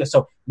like Luka.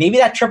 So maybe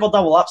that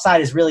triple-double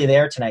upside is really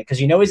there tonight because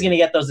he's going to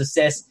get those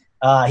assists.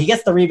 He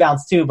gets the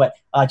rebounds too, but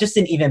just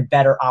an even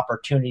better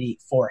opportunity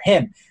for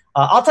him.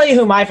 I'll tell you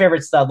who my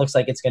favorite stud looks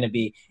like it's going to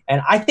be.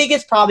 And I think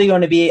it's probably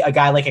going to be a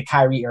guy like a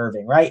Kyrie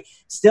Irving, right?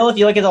 Still, if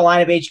you look at the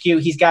lineup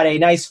HQ, he's got a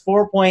nice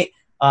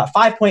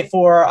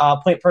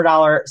 5.4 point per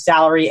dollar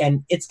salary,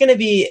 and it's going to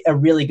be a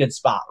really good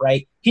spot,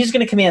 right? He's going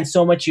to command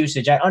so much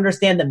usage. I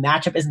understand the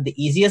matchup isn't the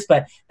easiest,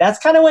 but that's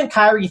kind of when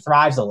Kyrie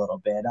thrives a little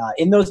bit.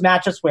 In those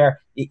matchups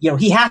where,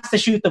 he has to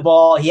shoot the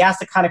ball, he has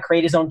to kind of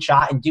create his own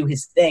shot and do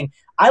his thing.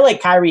 I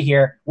like Kyrie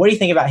here. What do you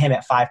think about him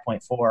at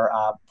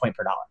 5.4 point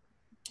per dollar?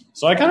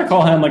 So I kind of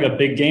call him like a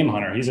big game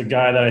hunter. He's a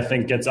guy that I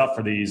think gets up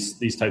for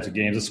these types of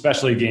games,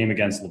 especially a game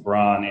against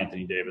LeBron,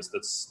 Anthony Davis.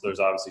 There's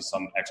obviously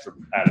some extra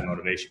added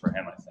motivation for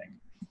him, I think.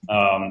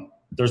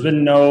 There's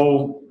been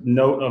no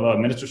note of a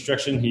minutes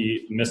restriction.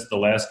 He missed the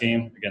last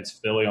game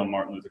against Philly on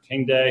Martin Luther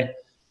King Day,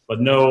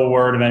 but no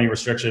word of any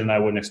restriction, and I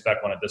wouldn't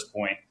expect one at this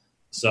point.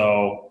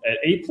 So at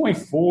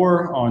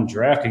 8.4 on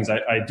DraftKings,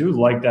 I do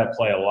like that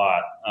play a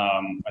lot.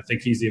 I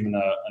think he's even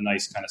a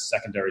nice kind of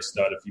secondary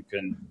stud if you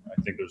can. I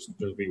think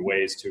there'll be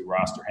ways to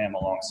roster him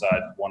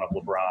alongside one of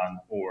LeBron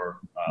or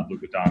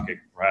Luka Doncic,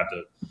 perhaps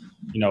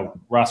to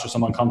roster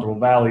some uncomfortable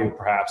value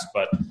perhaps,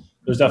 but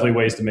there's definitely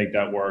ways to make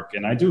that work.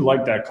 And I do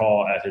like that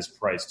call at his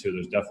price too.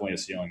 There's definitely a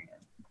ceiling there.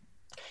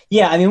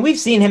 Yeah, I mean, we've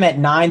seen him at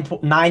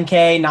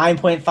 9K,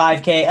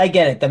 9.5K. I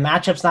get it. The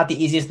matchup's not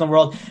the easiest in the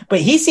world,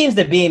 but he seems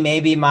to be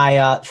maybe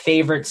my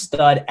favorite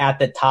stud at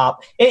the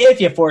top,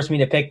 if you force me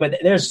to pick, but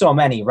there's so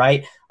many,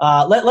 right?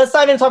 Let's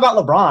dive in and talk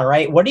about LeBron,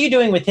 right? What are you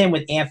doing with him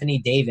with Anthony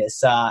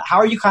Davis? How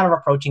are you kind of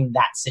approaching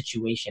that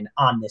situation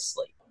on this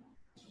slate?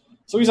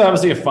 So he's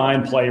obviously a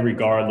fine play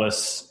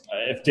regardless.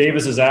 If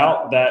Davis is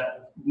out,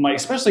 that might,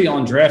 especially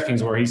on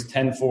DraftKings where he's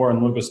 10-4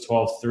 and Luka's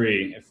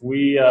 12-3, if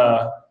we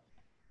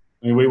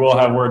will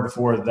have word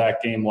before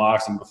that game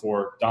locks and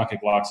before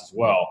Doncic locks as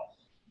well.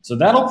 So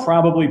that'll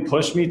probably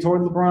push me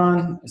toward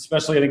LeBron,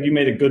 especially I think you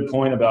made a good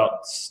point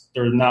about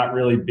there not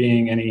really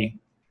being any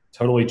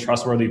totally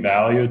trustworthy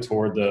value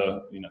toward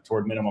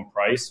toward minimum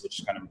price,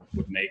 which kind of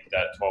would make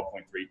that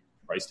 12.3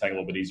 price tag a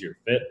little bit easier to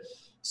fit.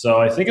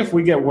 So I think if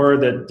we get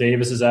word that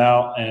Davis is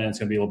out and it's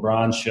going to be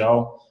LeBron's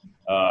show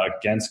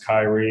against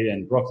Kyrie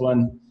and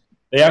Brooklyn,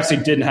 They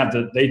actually didn't have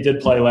to – they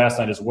did play last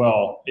night as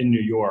well in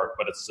New York,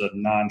 but it's a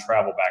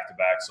non-travel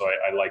back-to-back, so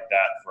I like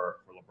that for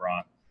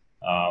LeBron.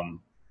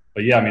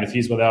 But, yeah, I mean, if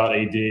he's without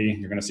AD,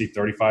 you're going to see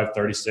 35,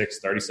 36,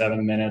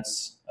 37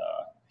 minutes.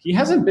 He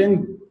hasn't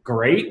been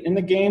great in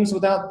the games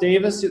without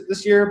Davis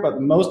this year, but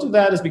most of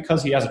that is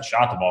because he hasn't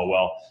shot the ball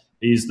well.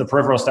 The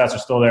peripheral stats are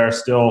still there,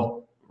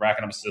 still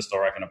racking up assists, still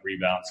racking up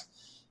rebounds.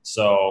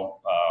 So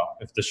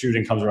if the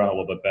shooting comes around a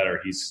little bit better,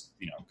 he's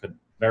could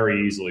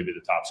very easily be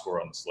the top scorer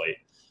on the slate.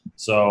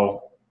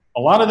 So a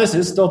lot of this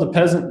is still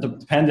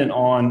dependent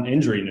on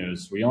injury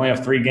news. We only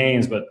have 3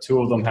 games, but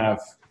 2 of them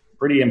have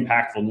pretty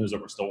impactful news that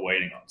we're still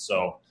waiting on.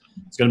 So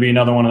it's going to be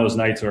another one of those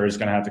nights where you're just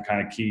going to have to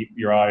kind of keep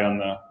your eye on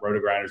the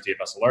Roto-Grinders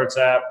DFS Alerts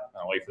app,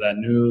 wait for that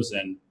news,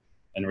 and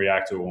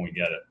react to it when we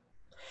get it.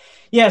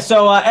 Yeah,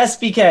 so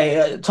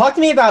SBK, talk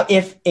to me about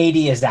if AD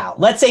is out.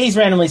 Let's say he's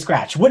randomly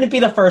scratched. Wouldn't be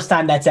the first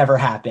time that's ever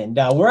happened.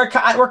 We're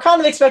kind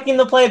of expecting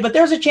him to play, but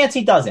there's a chance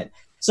he doesn't.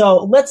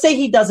 So let's say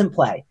he doesn't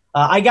play.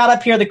 I got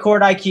up here the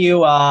court IQ.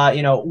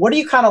 What are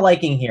you kind of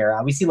liking here?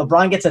 We see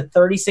LeBron gets a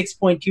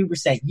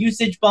 36.2%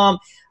 usage bump.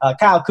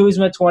 Kyle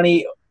Kuzma,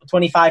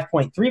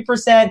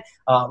 25.3%.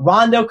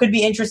 Rondo could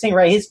be interesting,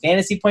 right? His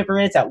fantasy point per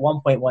minute's at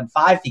 1.15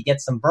 if he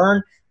gets some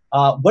burn.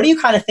 What do you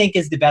kind of think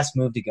is the best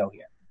move to go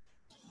here?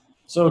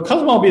 So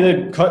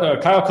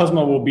Kyle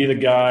Kuzma will be the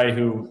guy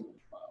who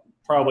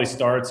probably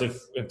starts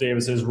if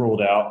Davis is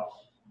ruled out.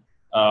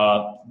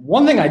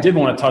 One thing I did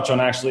want to touch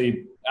on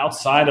actually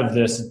outside of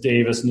this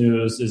Davis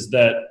news is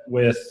that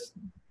with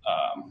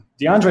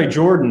DeAndre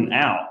Jordan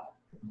out,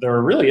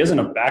 there really isn't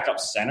a backup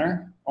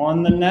center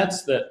on the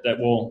Nets that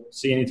will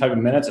see any type of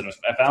minutes. And if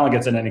Allen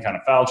gets in any kind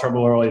of foul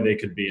trouble early, they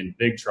could be in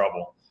big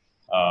trouble.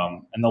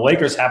 And the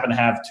Lakers happen to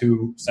have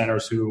 2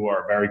 centers who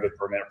are very good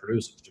per minute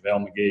producers,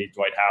 JaVale McGee,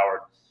 Dwight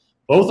Howard.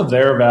 Both of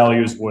their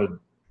values would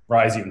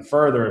rise even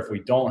further if we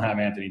don't have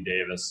Anthony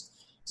Davis.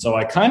 So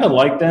I kind of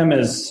like them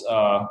as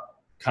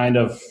kind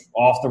of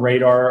off the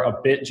radar a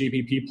bit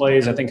GPP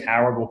plays. I think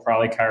Howard will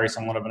probably carry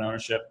somewhat of an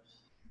ownership.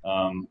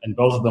 And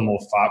both of them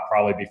will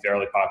probably be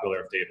fairly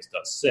popular if Davis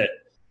does sit.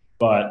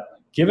 But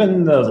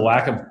given the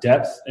lack of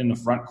depth in the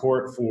front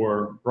court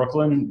for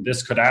Brooklyn,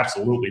 this could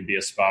absolutely be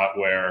a spot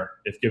where,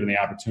 if given the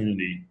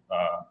opportunity,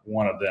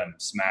 one of them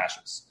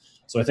smashes.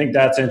 So I think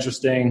that's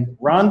interesting.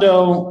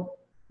 Rondo,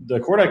 the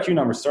court IQ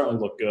numbers certainly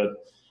look good.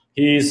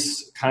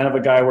 He's kind of a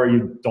guy where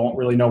you don't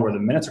really know where the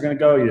minutes are going to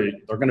go.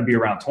 They're going to be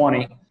around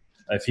 20.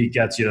 If he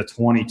gets you to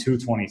 22,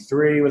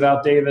 23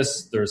 without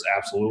Davis, there's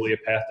absolutely a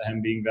path to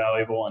him being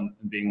valuable and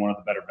being one of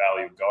the better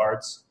value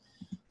guards.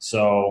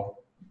 So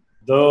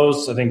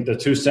those, I think the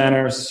 2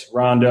 centers,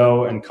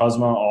 Rondo and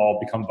Kuzma, all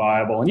become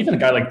viable. And even a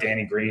guy like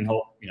Danny Green,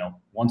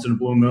 once in a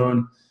blue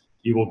moon,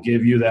 he will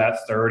give you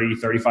that 30,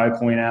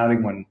 35-point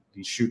outing when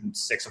he's shooting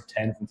 6 of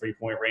 10 from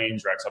 3-point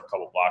range, racks up a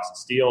couple blocks and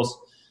steals.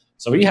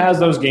 So he has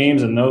those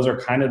games, and those are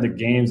kind of the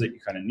games that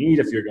you kind of need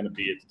if you're going to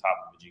be at the top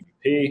of the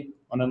GPP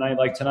on a night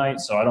like tonight.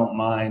 So I don't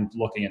mind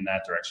looking in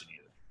that direction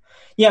either.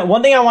 Yeah,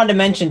 one thing I wanted to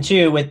mention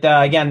too with,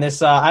 again,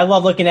 this, I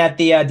love looking at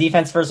the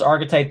defense versus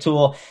archetype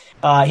tool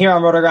here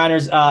on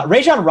Roto-Grinders.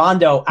 Rajon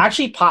Rondo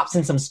actually pops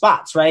in some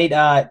spots, right?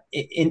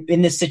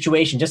 In this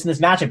situation, just in this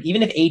matchup,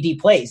 even if AD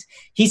plays,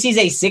 he sees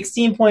a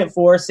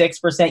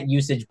 16.46%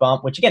 usage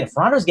bump, which again, if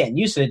Rondo's getting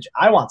usage,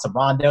 I want some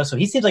Rondo. So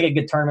he seems like a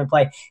good tournament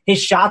play.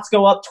 His shots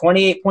go up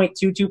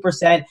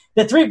 28.22%.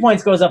 The 3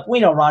 points goes up. We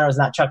know Rondo's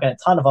not chucking a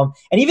ton of them.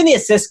 And even the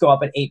assists go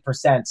up at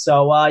 8%.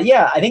 So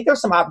yeah, I think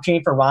there's some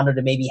opportunity for Rondo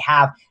to maybe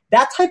have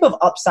that type of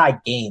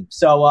upside game.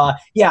 So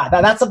yeah,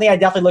 that's something I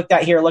definitely looked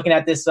at here, looking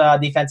at this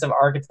defensive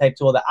archetype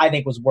tool that I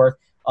think was worth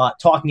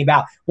talking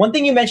about. One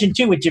thing you mentioned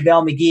too with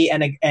JaVale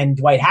McGee and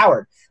Dwight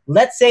Howard,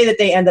 let's say that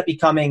they end up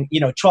becoming,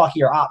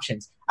 chalkier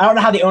options. I don't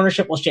know how the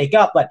ownership will shake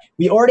up, but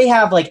we already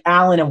have like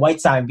Allen and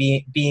Whiteside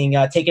being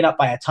taken up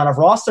by a ton of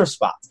roster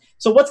spots.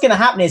 So what's going to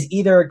happen is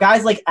either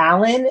guys like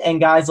Allen and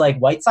guys like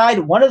Whiteside,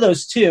 one of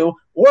those two,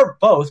 or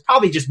both,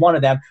 probably just one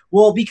of them,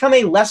 will become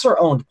a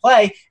lesser-owned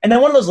play, and then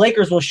one of those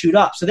Lakers will shoot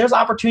up. So there's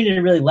opportunity to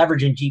really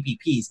leverage in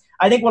GPPs.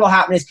 I think what will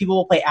happen is people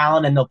will play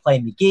Allen and they'll play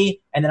McGee,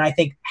 and then I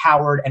think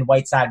Howard and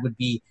Whiteside would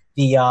be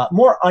the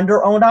more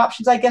under-owned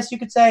options, I guess you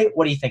could say.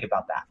 What do you think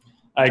about that?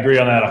 I agree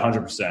on that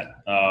 100%.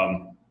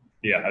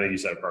 Yeah, I think you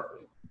said it perfectly.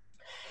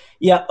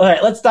 Yeah, all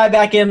right, let's dive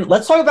back in.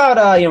 Let's talk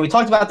about, we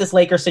talked about this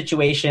Lakers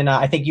situation.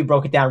 I think you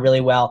broke it down really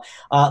well.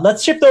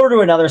 Let's shift over to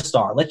another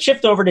star. Let's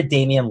shift over to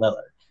Damian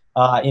Lillard.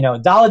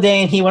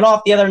 Daladane, he went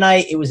off the other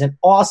night. It was an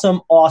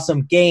awesome,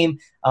 awesome game.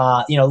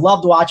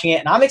 Loved watching it.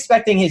 And I'm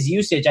expecting his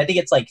usage, I think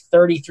it's like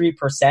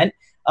 33%.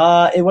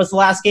 It was the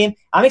last game.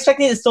 I'm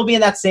expecting it to still be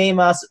in that same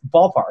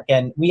ballpark.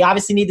 And we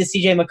obviously need the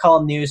CJ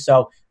McCollum news.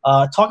 So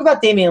talk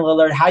about Damian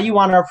Lillard, how you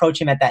want to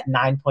approach him at that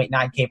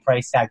 9.9K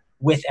price tag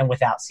with and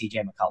without CJ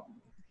McCollum.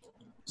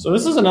 So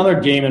this is another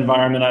game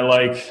environment I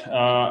like.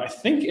 I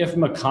think if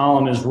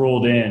McCollum is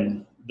ruled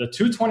in, the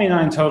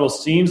 229 total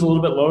seems a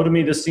little bit low to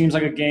me. This seems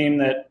like a game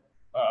that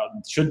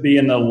should be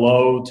in the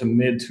low to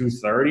mid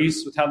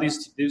 230s with how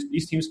these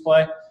teams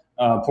play.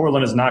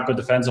 Portland is not good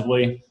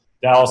defensively.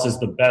 Dallas is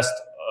the best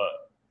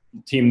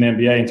team in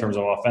the NBA in terms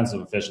of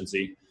offensive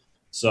efficiency.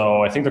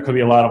 So I think there could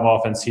be a lot of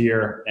offense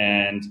here.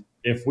 And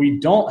if we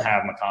don't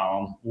have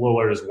McCollum,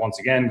 Lillard is once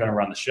again going to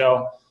run the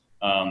show.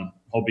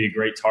 He'll be a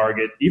great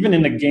target. Even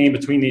in the game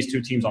between these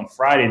two teams on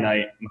Friday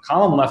night,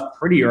 McCollum left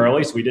pretty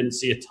early, so we didn't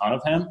see a ton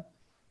of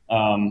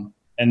him.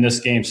 And this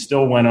game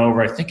still went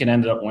over. I think it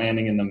ended up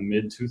landing in the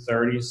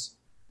mid-230s,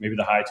 maybe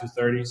the high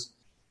 230s.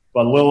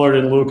 But Lillard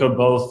and Luka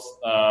both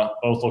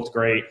looked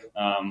great.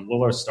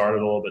 Lillard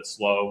started a little bit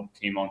slow,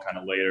 came on kind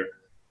of later.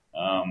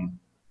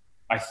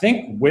 I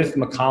think with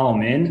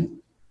McCollum in,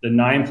 the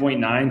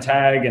 9.9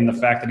 tag and the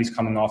fact that he's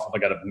coming off of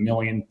like a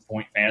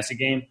 1,000,000-point fantasy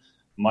game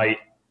might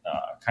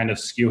kind of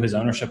skew his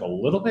ownership a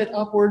little bit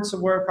upwards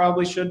of where it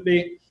probably should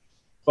be.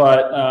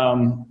 But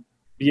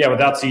yeah,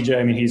 without CJ,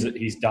 I mean,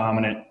 he's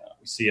dominant.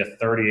 We see a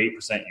 38%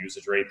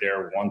 usage rate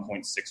there,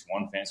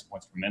 1.61 fantasy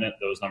points per minute.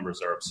 Those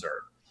numbers are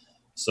absurd.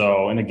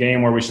 So in a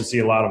game where we should see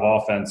a lot of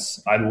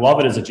offense, I love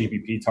it as a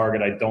GPP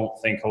target. I don't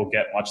think he'll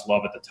get much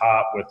love at the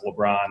top with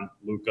LeBron,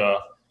 Luka,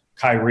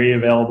 Kyrie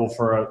available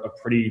for a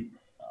pretty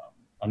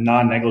a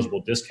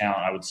non-negligible discount,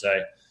 I would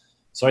say.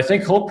 So I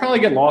think he'll probably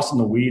get lost in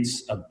the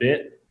weeds a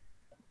bit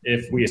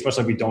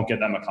especially if we don't get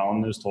that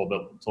McCollum news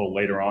till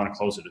later on,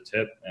 closer to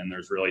tip, and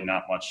there's really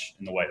not much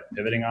in the way of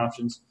pivoting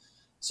options.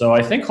 So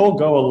I think he'll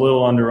go a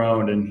little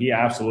under-owned, and he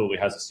absolutely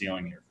has a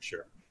ceiling here for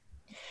sure.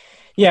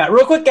 Yeah,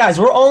 real quick, guys,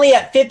 we're only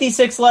at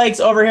 56 likes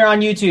over here on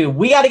YouTube.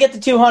 We got to get to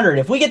 200.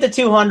 If we get to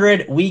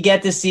 200, we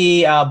get to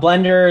see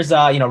Blender's,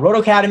 Roto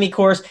Academy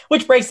course,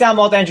 which breaks down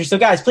multi-entry. So,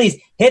 guys, please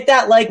hit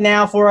that like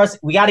now for us.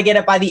 We got to get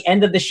it by the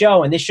end of the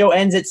show, and this show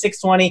ends at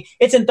 6:20.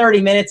 It's in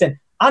 30 minutes, and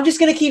I'm just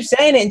going to keep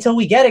saying it until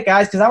we get it,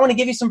 guys, because I want to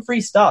give you some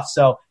free stuff.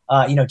 So,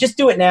 just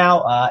do it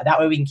now. That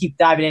way we can keep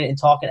diving in and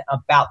talking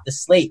about the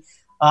slate.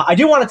 I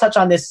do want to touch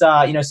on this,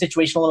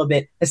 situation a little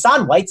bit.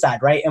 Hassan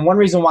Whiteside, right? And one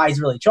reason why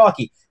he's really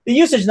chalky. The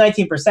usage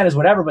 19% is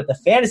whatever, but the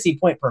fantasy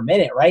point per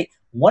minute, right?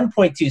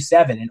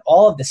 1.27, and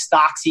all of the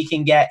stocks he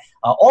can get,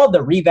 all of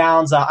the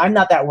rebounds. I'm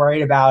not that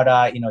worried about,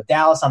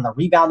 Dallas on the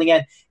rebounding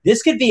end.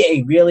 This could be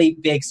a really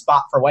big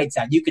spot for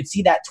Whiteside. You could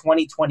see that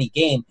 2020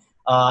 game.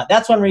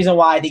 That's one reason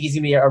why I think he's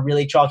going to be a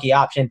really chalky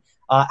option.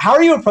 How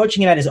are you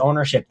approaching him at his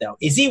ownership, though?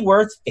 Is he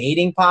worth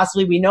fading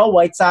possibly? We know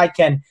Whiteside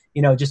can,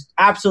 just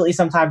absolutely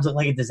sometimes look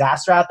like a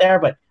disaster out there,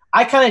 but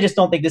I kind of just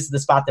don't think this is the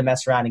spot to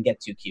mess around and get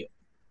too cute.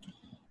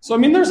 So, I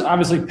mean, there's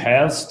obviously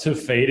paths to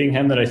fading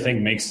him that I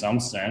think make some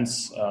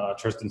sense.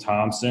 Tristan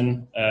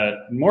Thompson,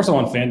 more so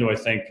on FanDuel, I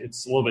think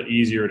it's a little bit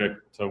easier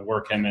to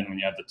work him in when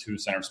you have the two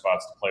center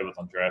spots to play with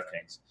on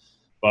DraftKings.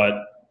 But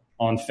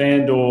on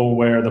FanDuel,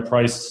 where the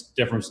price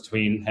difference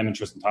between him and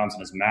Tristan Thompson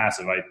is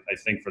massive, I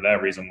think for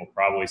that reason we'll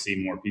probably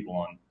see more people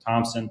on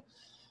Thompson.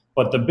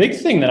 But the big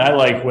thing that I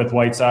like with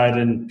Whiteside,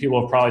 and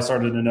people have probably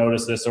started to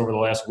notice this over the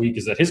last week,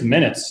 is that his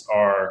minutes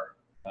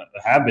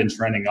have been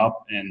trending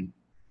up, and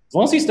as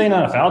long as he's staying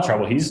out of foul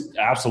trouble, he's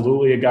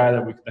absolutely a guy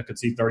that could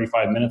see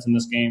 35 minutes in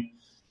this game.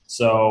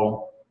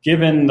 So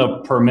given the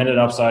per minute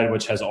upside,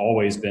 which has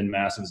always been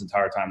massive his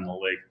entire time in the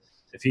league,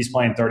 if he's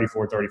playing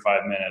 34,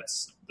 35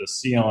 minutes, the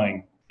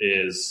ceiling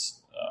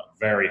is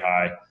very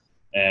high.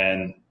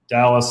 And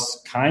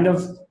Dallas kind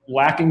of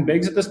lacking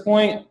bigs at this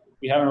point.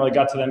 We haven't really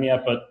got to them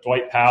yet, but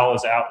Dwight Powell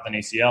is out with an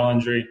ACL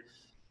injury.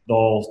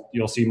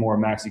 You'll see more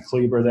Maxi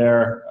Kleber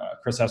there,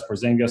 Kristaps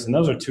Porzingis, and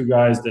those are two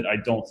guys that I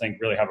don't think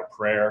really have a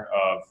prayer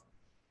of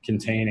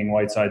containing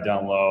Whiteside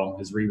down low.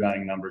 His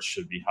rebounding numbers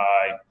should be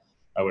high.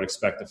 I would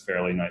expect a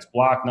fairly nice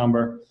block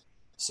number.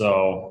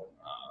 So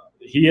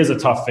he is a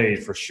tough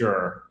fade for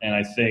sure, and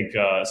I think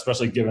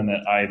especially given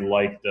that I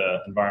like the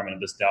environment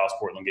of this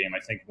Dallas-Portland game, I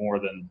think more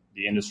than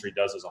the industry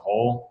does as a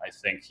whole, I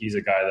think he's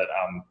a guy that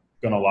I'm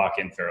going to lock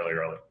in fairly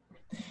early.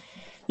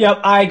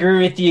 Yep, I agree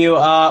with you.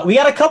 We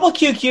got a couple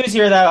QQs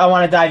here that I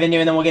want to dive into,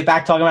 and then we'll get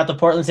back talking about the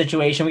Portland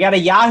situation. We got a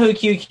Yahoo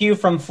QQ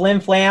from Flim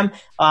Flam.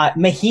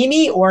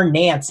 Mahinmi or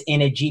Nance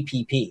in a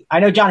GPP?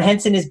 I know John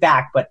Henson is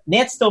back, but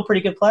Nance still a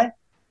pretty good play?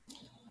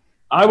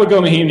 I would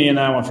go Mahinmi in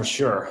that one for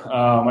sure.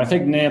 I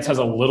think Nance has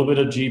a little bit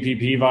of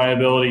GPP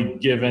viability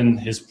given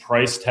his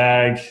price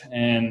tag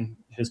and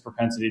his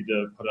propensity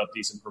to put up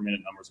decent per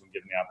minute numbers when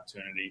given the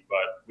opportunity.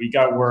 But we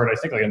got word, I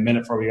think like a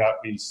minute before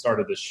we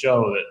started the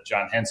show, that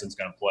John Henson's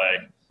going to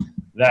play.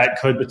 That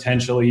could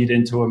potentially eat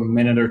into a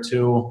minute or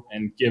two.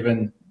 And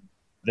given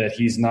that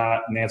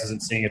Nance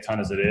isn't seeing a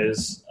ton as it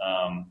is,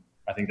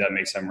 I think that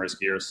makes him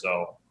riskier.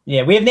 So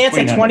yeah, we have Nance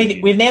at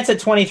 20. We have Nance at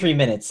 23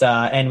 minutes,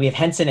 and we have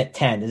Henson at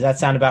 10. Does that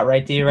sound about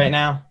right to you right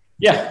now?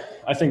 Yeah,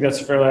 I think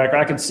that's fairly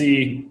accurate. I could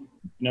see,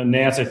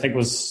 Nance, I think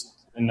was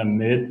in the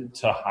mid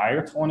to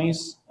higher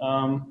 20s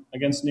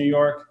against New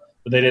York,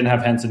 but they didn't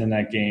have Henson in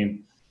that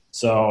game.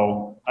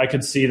 So I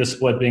could see the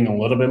split being a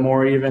little bit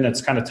more even.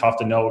 It's kind of tough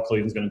to know what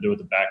Cleveland's going to do at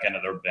the back end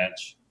of their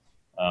bench.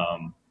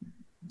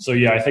 So,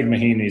 yeah, I think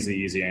Mahinmi is the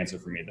easy answer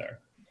for me there.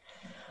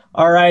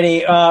 All righty.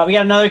 We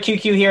got another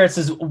QQ here. It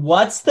says,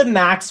 what's the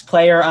max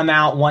player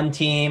amount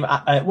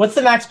what's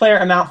the max player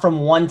amount from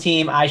one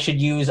team I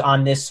should use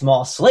on this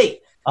small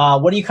slate?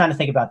 What do you kind of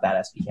think about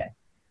that, SBK?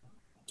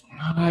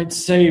 I'd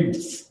say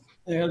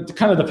It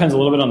kind of depends a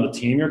little bit on the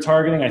team you're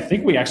targeting. I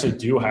think we actually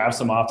do have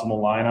some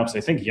optimal lineups.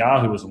 I think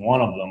Yahoo is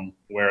one of them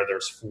where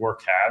there's 4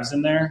 Cavs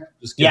in there.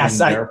 Yes,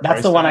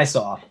 that's the one I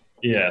saw.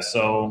 Yeah,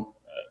 so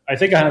I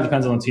think it kind of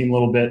depends on the team a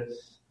little bit.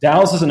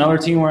 Dallas is another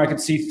team where I could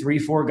see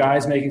 3-4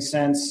 guys making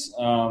sense.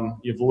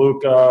 You have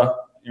Luka.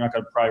 You're not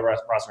going to probably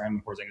roster him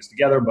and Porzingis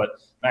together, but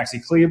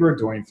Maxi Kleber,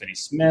 Dorian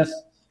Finney-Smith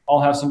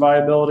all have some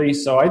viability.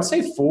 So I'd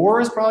say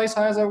 4 is probably as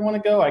high as I want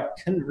to go. I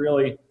couldn't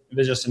really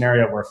envision a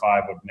scenario where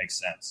 5 would make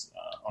sense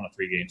on a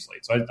 3-game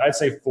slate. So I'd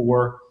say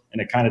 4,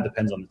 and it kind of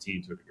depends on the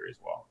team to a degree as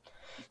well.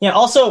 Yeah.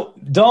 Also,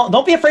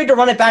 don't be afraid to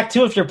run it back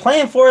too. If you're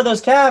playing 4 of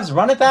those Cavs,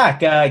 run it back.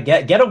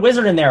 Get a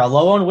wizard in there, a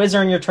low-owned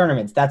wizard in your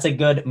tournaments. That's a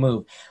good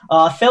move.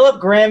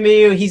 Philip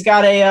Grandview, he's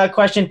got a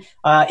question.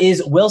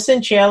 Is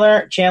Wilson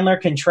Chandler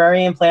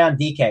contrarian play on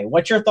DK?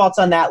 What's your thoughts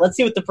on that? Let's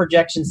see what the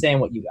projection's saying.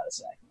 What you got to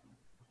say.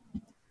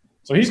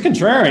 So he's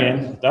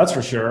contrarian, that's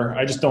for sure.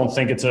 I just don't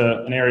think it's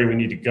an area we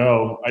need to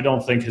go. I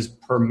don't think his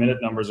per minute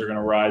numbers are going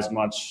to rise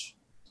much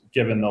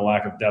given the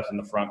lack of depth in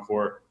the front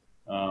court.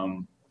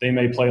 They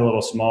may play a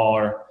little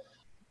smaller.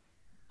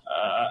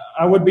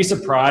 I would be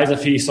surprised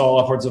if he saw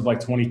upwards of like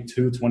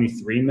 22,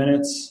 23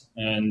 minutes.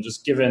 And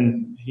just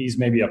given he's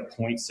maybe a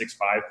 0.65,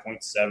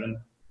 0.7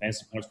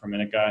 fantasy points per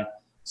minute guy.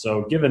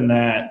 So given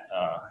that,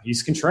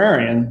 he's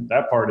contrarian.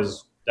 That part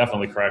is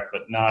definitely correct,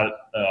 but not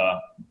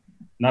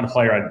a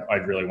player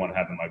I'd really want to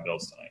have in my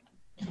builds tonight.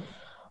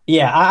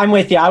 Yeah, I'm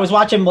with you. I was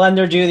watching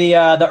Blender do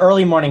the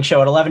early morning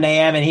show at 11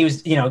 a.m. and he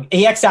was,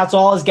 he X outs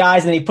all his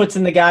guys and then he puts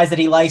in the guys that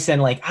he likes.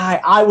 And like,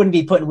 I wouldn't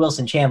be putting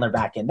Wilson Chandler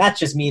back in. That's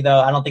just me though.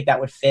 I don't think that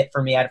would fit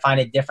for me. I'd find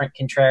a different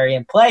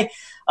contrarian play.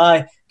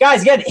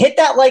 Guys, again, hit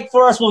that like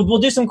for us. We'll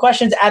do some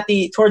questions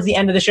towards the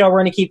end of the show. We're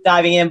going to keep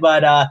diving in,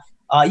 but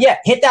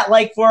hit that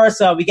like for us.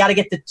 We got to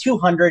get to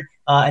 200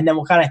 and then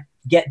we'll kind of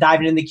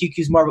diving into the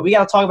QQs more, but we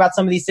got to talk about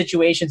some of these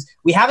situations.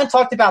 We haven't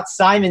talked about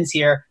Simons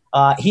here.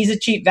 He's a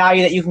cheap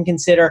value that you can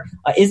consider.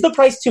 Is the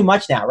price too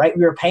much now, right?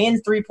 We were paying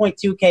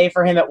 $3.2K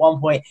for him at one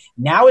point.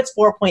 Now it's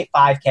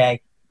 $4.5K.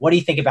 What do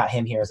you think about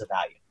him here as a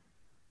value?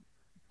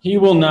 He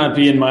will not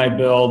be in my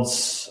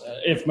builds.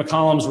 If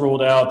McCollum's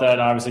ruled out, that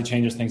obviously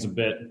changes things a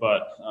bit,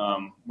 but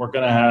we're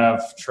going to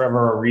have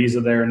Trevor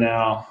Ariza there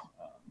now.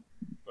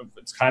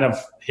 It's kind of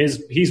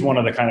he's one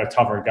of the kind of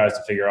tougher guys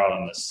to figure out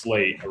on this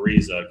slate,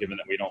 Ariza, given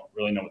that we don't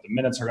really know what the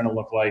minutes are going to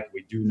look like.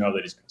 We do know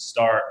that he's going to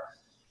start.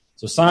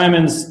 So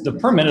Simons, the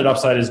per minute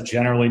upside is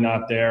generally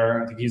not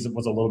there. I think he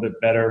was a little bit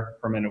better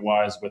per minute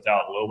wise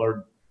without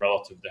Lillard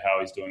relative to how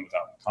he's doing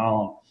without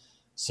McCollum.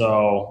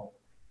 So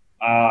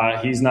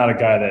he's not a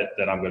guy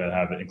that I'm going to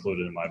have it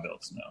included in my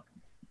builds now.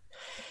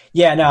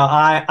 Yeah, no,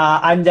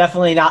 I'm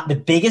definitely not the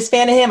biggest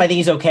fan of him. I think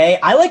he's okay.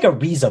 I like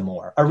Ariza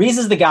more.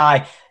 Ariza's the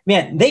guy.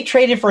 Man, they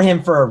traded for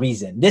him for a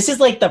reason. This is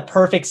like the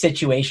perfect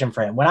situation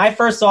for him. When I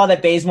first saw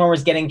that Bazemore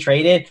was getting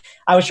traded,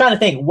 I was trying to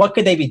think, what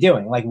could they be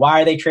doing? Like,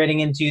 why are they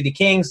trading him to the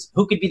Kings?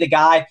 Who could be the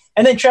guy?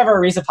 And then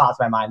Trevor Ariza pops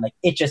my mind. Like,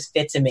 it just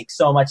fits and makes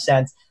so much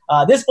sense.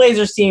 This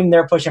Blazers team,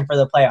 they're pushing for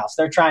the playoffs.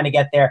 They're trying to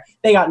get there.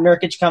 They got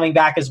Nurkic coming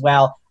back as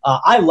well.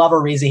 I love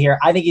Ariza here.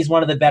 I think he's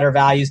one of the better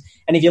values.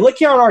 And if you look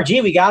here on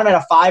RG, we got him at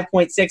a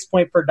 5.6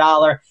 point per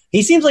dollar.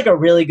 He seems like a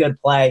really good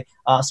play.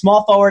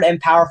 Small forward and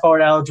power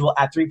forward eligible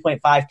at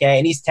 3.5K.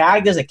 And he's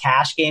tagged as a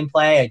cash game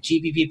play, a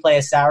GPP play,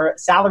 a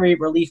salary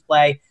relief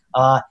play.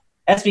 SBK,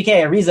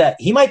 Ariza,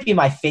 he might be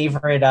my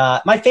favorite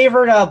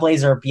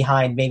Blazer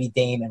behind maybe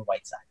Dame and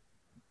Whiteside.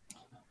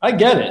 I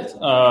get it.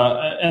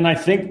 And I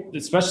think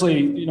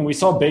especially, we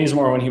saw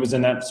Bazemore when he was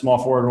in that small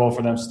forward role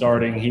for them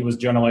starting. He was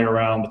generally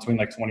around between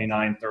like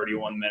 29,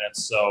 31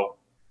 minutes. So,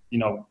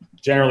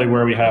 generally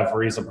where we have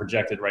Ariza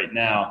projected right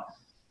now.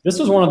 This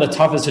was one of the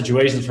toughest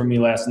situations for me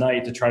last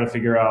night to try to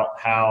figure out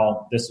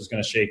how this was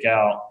going to shake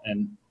out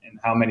and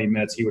how many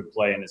minutes he would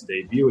play in his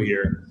debut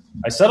here.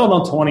 I settled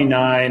on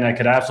 29. I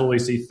could absolutely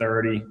see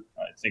 30.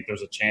 I think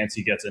there's a chance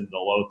he gets into the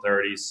low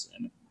 30s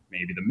and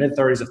maybe the mid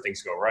 30s if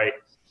things go right.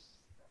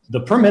 The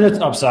per minute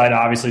upside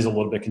obviously is a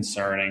little bit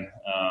concerning,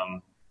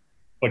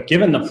 but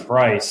given the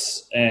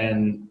price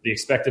and the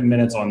expected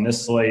minutes on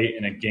this slate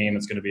in a game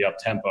that's going to be up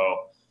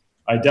tempo,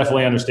 I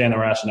definitely understand the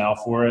rationale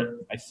for it.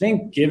 I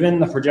think given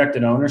the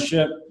projected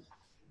ownership,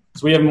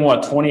 so we have him,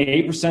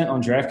 28%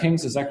 on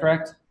DraftKings, is that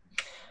correct?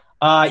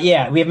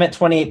 Yeah, we have him at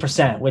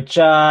 28%, which,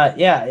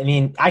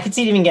 I could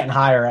see it even getting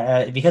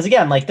higher because,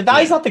 again, like the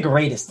value's not the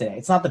greatest today.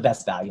 It's not the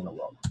best value in the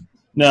world.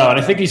 No, and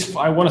I think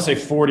I want to say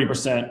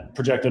 40%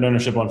 projected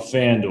ownership on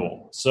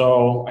FanDuel.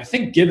 So I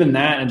think given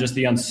that and just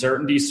the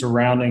uncertainty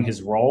surrounding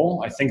his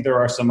role, I think there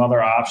are some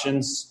other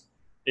options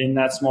in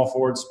that small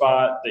forward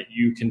spot that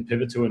you can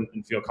pivot to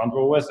and feel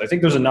comfortable with. I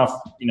think there's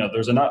enough,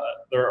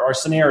 there are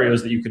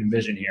scenarios that you can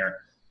envision here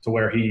to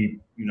where he,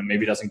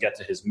 maybe doesn't get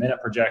to his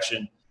minute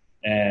projection.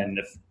 And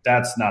if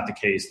that's not the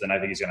case, then I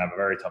think he's going to have a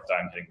very tough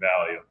time hitting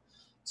value.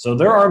 So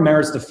there are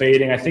merits to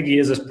fading. I think he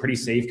is a pretty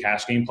safe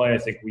cash game play. I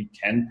think we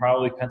can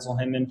probably pencil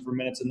him in for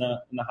minutes in the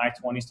high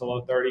 20s to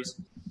low 30s.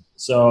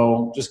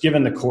 So just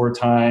given the core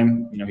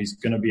time, he's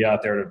going to be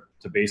out there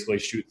to basically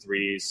shoot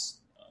threes,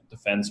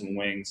 defend some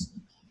wings.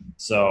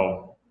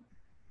 So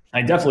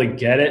I definitely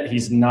get it.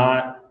 He's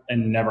not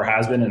and never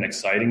has been an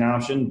exciting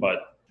option, but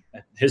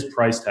his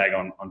price tag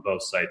on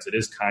both sites, it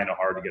is kind of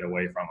hard to get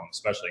away from him,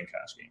 especially in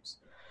cash games.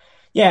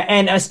 Yeah,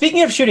 and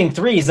speaking of shooting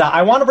threes,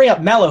 I want to bring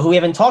up Melo, who we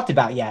haven't talked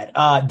about yet.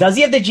 Does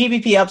he have the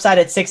GPP upside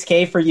at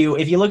 6K for you?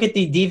 If you look at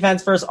the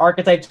defense first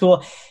archetype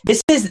tool,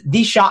 this is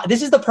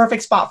the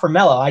perfect spot for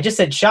Melo. I just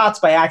said shots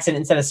by accident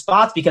instead of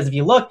spots because if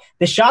you look,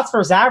 the shots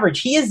versus average,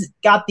 he has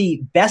got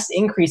the best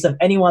increase of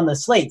anyone on the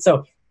slate.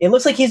 So it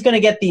looks like he's going to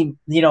get the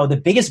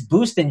biggest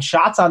boost in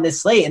shots on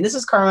this slate. And this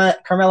is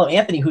Carmelo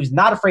Anthony, who's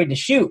not afraid to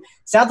shoot.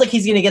 Sounds like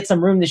he's going to get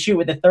some room to shoot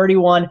with a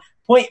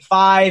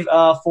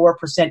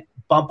 31.54%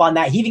 bump on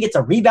that. He even gets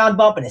a rebound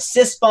bump, an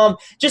assist bump.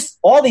 Just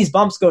all these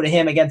bumps go to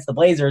him against the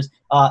Blazers.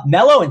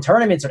 Melo in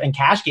tournaments and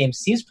cash games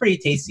seems pretty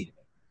tasty to me.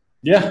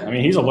 Yeah, I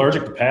mean, he's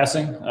allergic to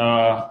passing.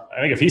 I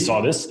think if he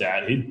saw this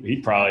stat,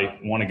 he'd probably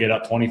want to get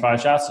up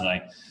 25 shots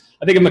tonight.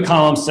 I think if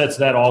McCollum sets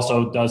that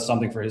also does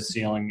something for his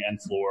ceiling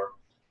and floor.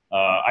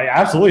 I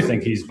absolutely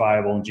think he's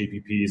viable in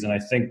GPPs, and I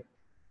think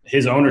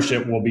his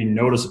ownership will be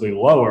noticeably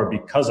lower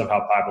because of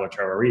how popular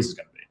Trevor Ariza is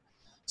going to be.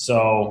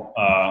 So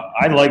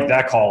I like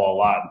that call a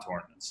lot in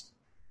tournaments.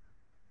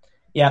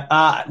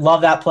 Yeah,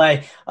 love that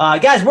play.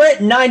 Guys, we're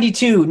at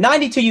 92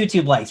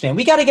 YouTube likes, man.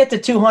 We got to get to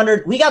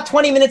 200. We got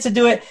 20 minutes to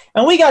do it,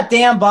 and we got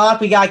Dan Bach,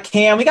 we got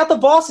Cam, we got the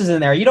bosses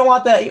in there. You don't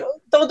want that.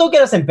 Don't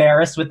get us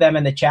embarrassed with them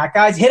in the chat,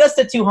 guys. Hit us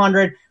to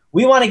 200.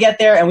 We want to get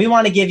there, and we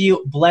want to give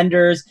you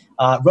Blender's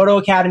Roto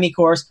Academy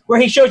course where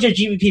he shows you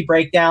GPP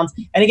breakdowns.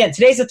 And again,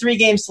 today's a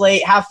 3-game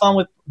slate. Have fun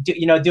with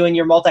doing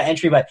your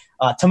multi-entry, but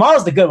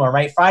tomorrow's the good one,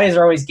 right? Fridays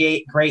are always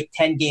great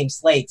 10-game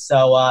slates.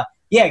 So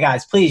yeah,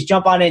 guys, please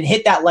jump on in,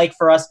 hit that like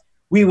for us.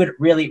 We would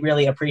really,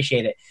 really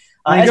appreciate it.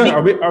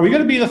 Are we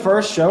going to be the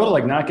first show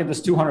to not get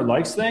this 200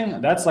 likes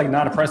thing? That's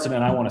not a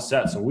precedent I want to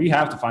set. So we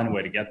have to find a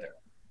way to get there.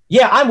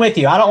 Yeah, I'm with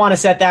you. I don't want to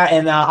set that.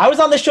 And I was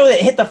on the show that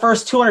hit the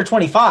first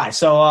 225.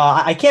 So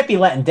I can't be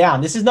letting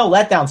down. This is no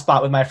letdown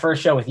spot with my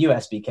first show with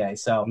USBK.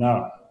 So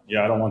no,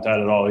 yeah, I don't want that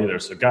at all either.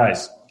 So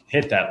guys,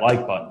 hit that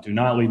like button. Do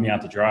not leave me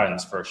out to dry in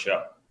this first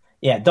show.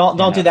 Yeah,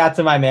 don't do that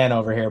to my man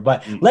over here.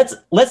 But let's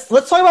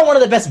talk about one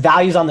of the best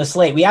values on the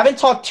slate. We haven't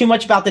talked too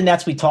much about the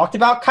Nets. We talked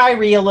about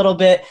Kyrie a little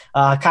bit.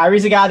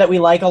 Kyrie's a guy that we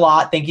like a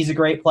lot. Think he's a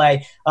great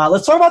play.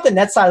 Let's talk about the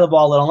Nets side of the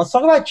ball a little. And let's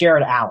talk about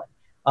Jared Allen.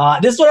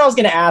 This is what I was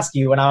going to ask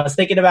you when I was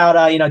thinking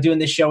about doing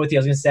this show with you.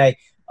 I was going to say,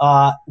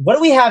 what do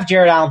we have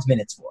Jared Allen's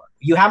minutes for?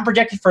 You have him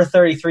projected for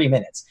 33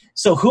 minutes.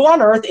 So who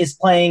on earth is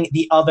playing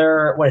the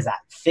other,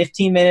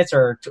 15 minutes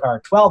or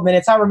 12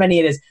 minutes, however many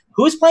it is?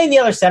 Who's playing the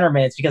other center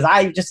minutes? Because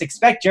I just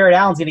expect Jared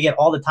Allen's going to get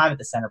all the time at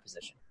the center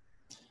position.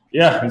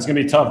 Yeah, it's going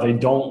to be tough. They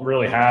don't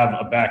really have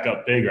a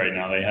backup big right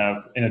now. They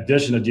have, in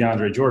addition to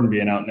DeAndre Jordan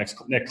being out,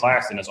 Nick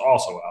Claxton is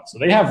also out. So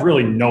they have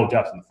really no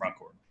depth in the front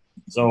court.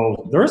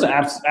 So there's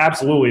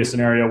absolutely a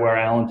scenario where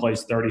Allen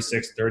plays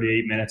 36,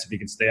 38 minutes if he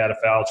can stay out of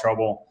foul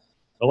trouble.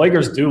 The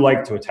Lakers do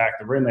like to attack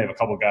the rim. They have a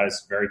couple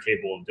guys very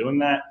capable of doing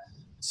that.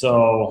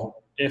 So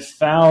if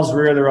fouls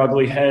rear their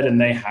ugly head and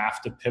they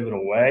have to pivot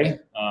away,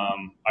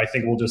 I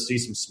think we'll just see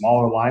some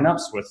smaller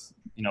lineups with,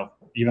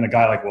 even a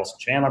guy like Wilson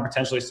Chandler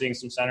potentially seeing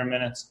some center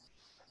minutes.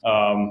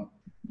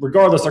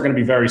 Regardless, they're going to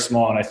be very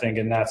small, and I think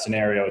in that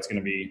scenario it's going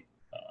to be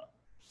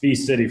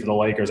feast city for the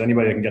Lakers.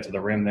 Anybody that can get to the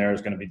rim there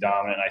is going to be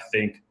dominant. I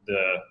think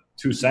the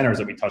two centers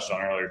that we touched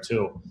on earlier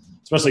too,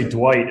 especially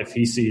Dwight, if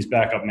he sees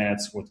backup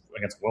minutes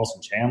against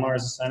Wilson Chandler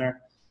as a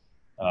center,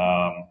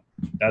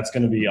 that's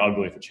going to be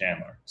ugly for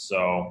Chandler.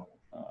 So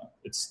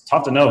it's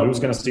tough to know who's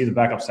going to see the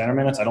backup center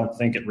minutes. I don't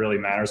think it really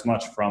matters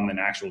much from an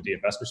actual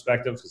DFS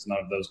perspective because none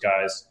of those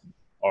guys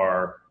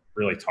are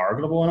really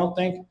targetable, I don't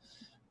think.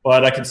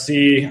 But I could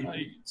see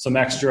some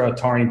extra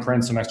Taurean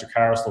Prince, some extra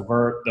Karis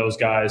LeVert, those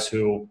guys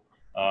who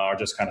are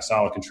just kind of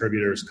solid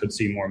contributors could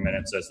see more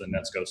minutes as the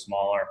Nets go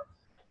smaller.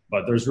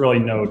 But there's really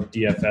no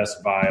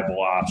DFS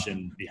viable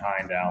option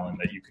behind Allen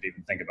that you could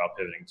even think about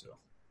pivoting to.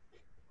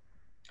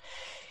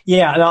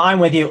 Yeah, no, I'm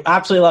with you.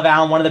 Absolutely love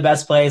Allen, one of the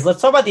best plays.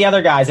 Let's talk about the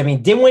other guys. I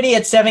mean, Dinwiddie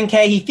at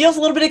 7K, he feels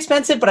a little bit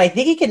expensive, but I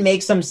think he can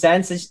make some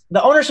sense.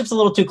 The ownership's a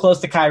little too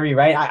close to Kyrie,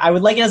 right? I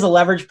would like it as a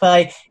leverage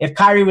play if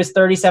Kyrie was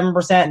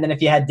 37%, and then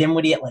if you had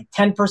Dinwiddie at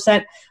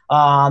 10%.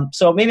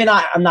 So maybe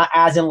I'm not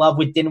as in love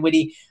with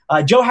Dinwiddie.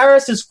 Joe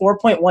Harris is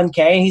 4.1K,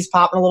 and he's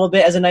popping a little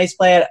bit as a nice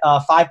play at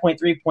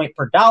 5.3 point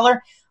per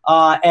dollar.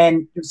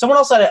 And someone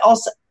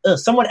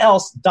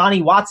else,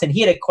 Donnie Watson,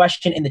 he had a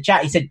question in the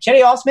chat. He said,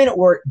 Cedi Osman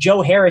or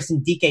Joe Harris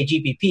in DK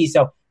GPP.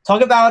 So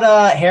talk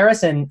about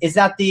Harris, and is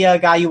that the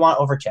guy you want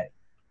over Cedi?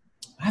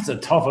 That's a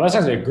tough one. That's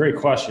actually a great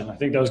question. I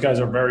think those guys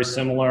are very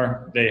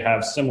similar. They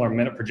have similar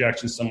minute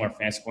projections, similar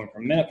fantasy point per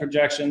minute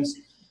projections.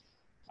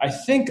 I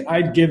think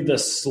I'd give the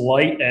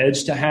slight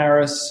edge to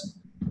Harris,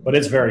 but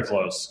it's very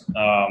close.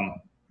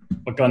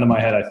 But gun to my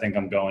head, I think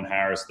I'm going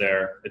Harris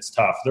there. It's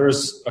tough.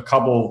 There's a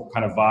couple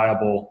kind of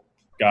viable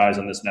guys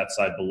on this net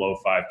side below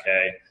 5K.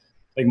 I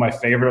think my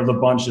favorite of the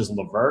bunch is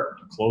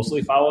LeVert,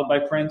 closely followed by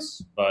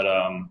Prince, but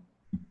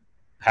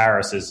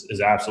Harris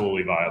is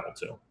absolutely viable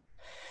too.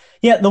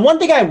 Yeah, the one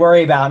thing I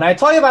worry about, and I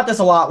talk about this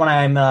a lot when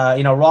I'm,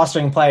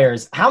 rostering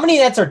players, how many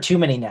nets are too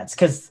many nets?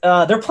 Because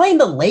they're playing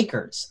the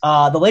Lakers.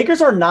 The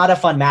Lakers are not a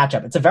fun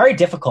matchup. It's a very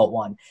difficult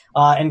one.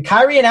 And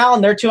Kyrie and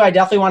Allen, they're two I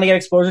definitely want to get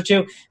exposure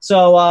to.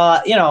 So,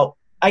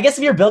 I guess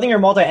if you're building your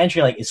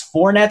multi-entry, like, is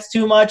 4 nets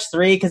too much?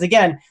 3? Because,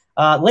 again,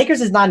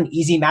 Lakers is not an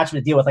easy matchup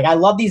to deal with. Like, I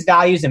love these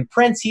values, and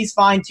Prince, he's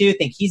fine too.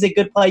 Think he's a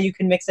good play. You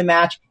can mix and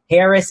match.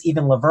 Harris,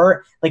 even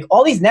LeVert. Like,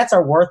 all these nets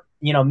are worth,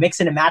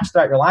 mixing and match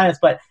throughout your lineups.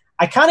 But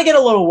I kind of get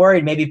a little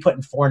worried maybe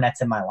putting 4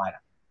 nets in my lineup.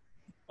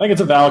 I think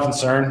it's a valid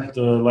concern.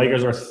 The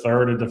Lakers are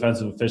third in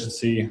defensive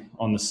efficiency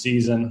on the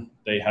season.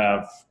 They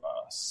have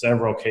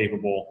several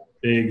capable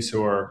bigs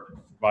who are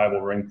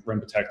viable rim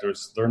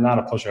protectors. They're not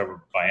a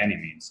pushover by any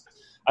means.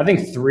 I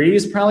think 3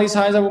 is probably as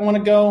high as I would want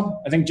to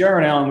go. I think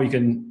Jarrett Allen,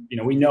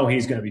 we know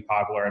he's going to be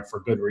popular, and for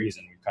good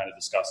reason. We've kind of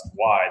discussed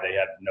why they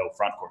have no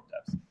front court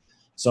depth.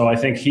 So I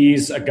think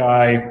he's a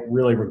guy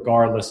really,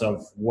 regardless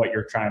of what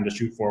you're trying to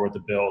shoot for with the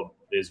build,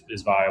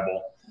 is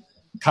viable.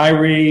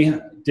 Kyrie,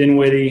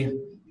 Dinwiddie,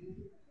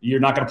 you're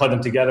not going to play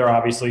them together,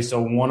 obviously.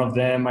 So one of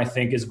them, I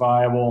think, is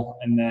viable.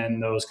 And then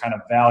those kind of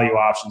value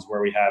options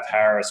where we have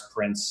Harris,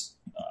 Prince,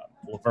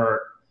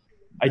 LeVert.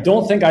 I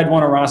don't think I'd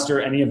want to roster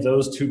any of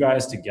those 2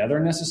 guys together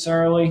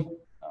necessarily.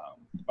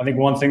 I think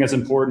one thing that's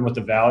important with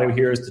the value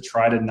here is to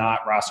try to not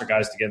roster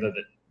guys together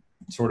that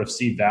sort of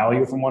see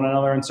value from one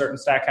another in certain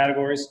stat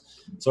categories.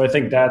 So I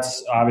think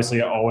that's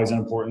obviously always an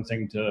important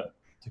thing to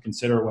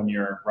consider when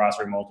you're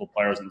rostering multiple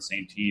players on the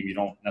same team. You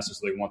don't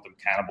necessarily want them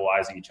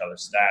cannibalizing each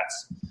other's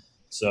stats.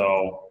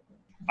 So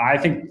I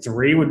think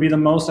 3 would be the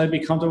most I'd be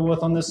comfortable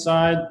with on this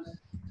side.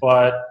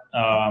 But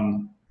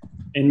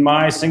in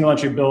my single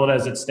entry build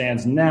as it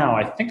stands now,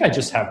 I think I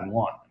just have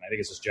 1. I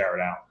think it's just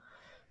Jarrett Allen.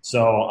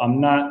 So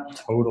I'm not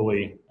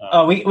totally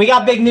we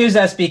got big news,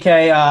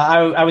 SBK.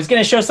 I was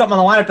going to show something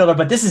on the lineup builder,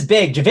 but this is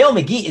big.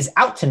 JaVale McGee is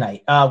out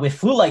tonight with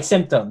flu-like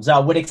symptoms.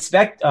 Would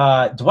expect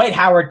Dwight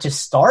Howard to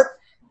start.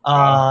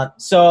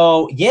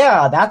 So,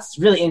 yeah, that's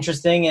really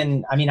interesting.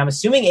 And, I'm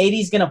assuming AD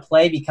is going to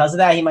play because of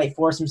that. He might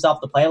force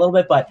himself to play a little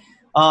bit, but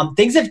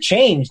things have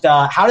changed.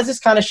 How does this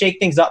kind of shake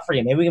things up for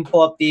you? Maybe we can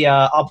pull up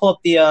I'll pull up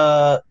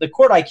the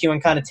court IQ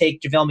and kind of take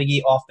JaVale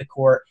McGee off the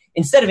court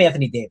instead of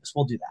Anthony Davis.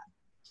 We'll do that.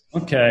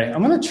 Okay.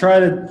 I'm going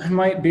to I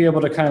might be able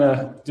to kind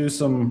of do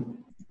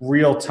some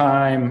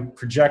real-time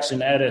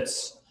projection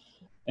edits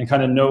and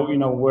kind of know,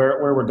 where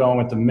we're going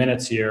with the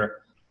minutes here.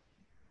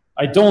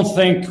 I don't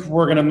think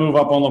we're going to move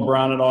up on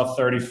LeBron at all,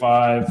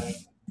 35.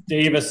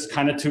 Davis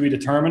kind of to be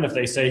determined. If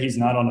they say he's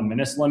not on the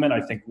minutes limit,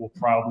 I think we'll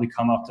probably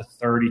come up to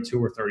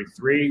 32 or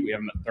 33. We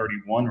have him at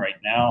 31 right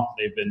now.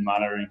 They've been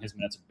monitoring his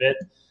minutes a bit.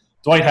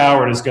 Dwight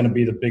Howard is going to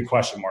be the big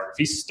question mark. If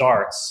he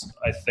starts,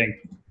 I think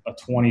a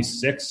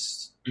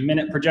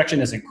 26-minute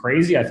projection isn't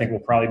crazy. I think we'll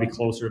probably be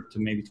closer to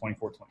maybe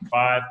 24,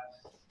 25.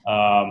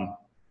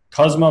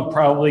 Kuzma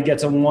probably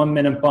gets a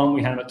 1-minute bump.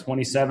 We have him at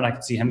 27. I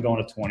could see him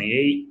going to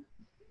 28.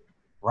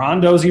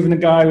 Rondo's even a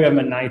guy. We have him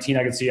at 19.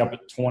 I could see up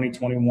at 20,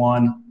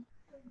 21.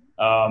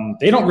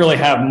 They don't really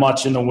have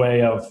much in the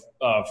way of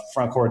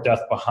front court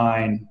depth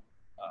behind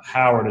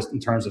Howard in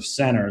terms of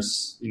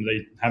centers.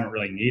 They haven't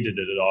really needed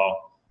it at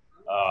all.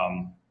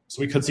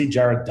 So we could see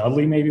Jared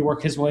Dudley maybe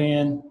work his way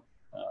in.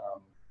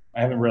 I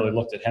haven't really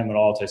looked at him at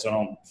all today, so I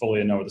don't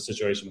fully know what the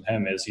situation with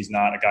him is. He's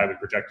not a guy we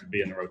projected to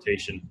be in the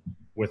rotation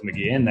with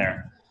McGee in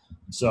there.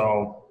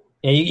 So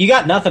yeah, you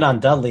got nothing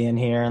on Dudley in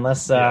here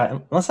unless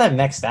I've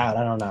maxed out.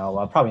 I don't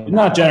know. Probably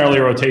not generally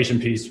a rotation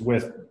piece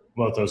with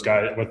both those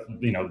guys, with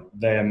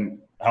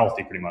them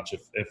healthy pretty much.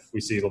 If we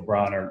see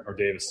LeBron or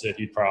Davis sit,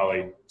 he'd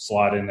probably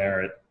slot in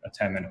there at a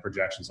 10-minute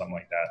projection, something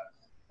like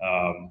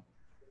that.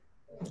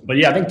 But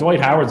yeah, I think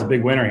Dwight Howard's a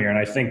big winner here, and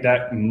I think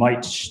that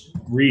might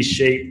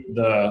reshape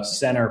the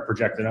center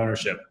projected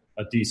ownership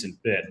a decent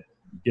bit.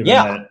 Given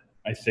that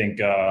I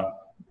think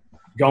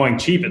going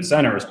cheap at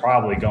center is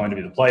probably going to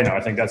be the play now.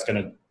 I think that's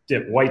going to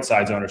dip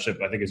Whiteside's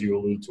ownership, I think, as you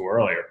alluded to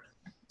earlier.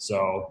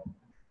 So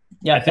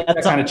yeah, I think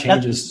that kind of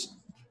changes.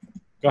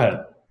 Go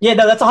ahead. Yeah,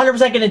 no, that's 100%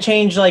 going to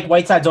change like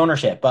Whiteside's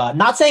ownership.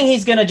 Not saying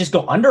he's going to just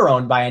go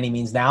under-owned by any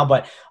means now,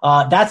 but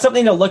that's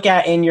something to look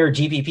at in your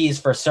GPPs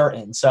for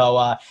certain.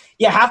 So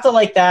have to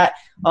like that.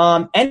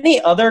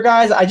 Any other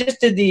guys? I did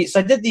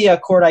the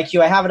court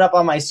IQ. I have it up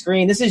on my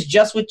screen. This is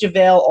just with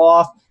JaVale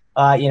off.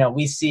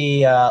 We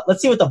see.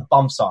 Let's see what the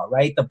bumps are.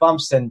 Right, the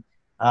bumps and.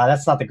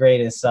 That's not the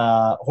greatest.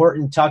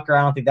 Horton Tucker,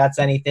 I don't think that's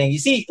anything. You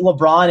see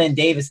LeBron and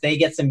Davis, they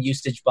get some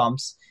usage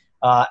bumps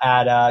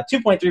at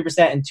 2.3%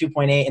 and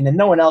 2.8%, and then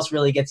no one else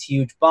really gets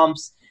huge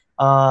bumps.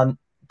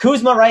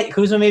 Kuzma, right?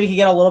 Kuzma maybe could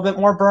get a little bit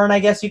more burn, I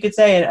guess you could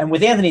say. And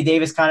with Anthony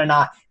Davis kind of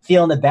not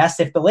feeling the best,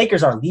 if the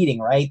Lakers are leading,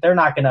 right, they're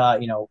not going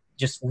to,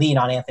 just lean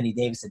on Anthony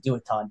Davis to do a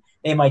ton.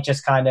 They might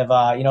just kind of,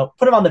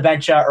 put him on the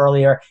bench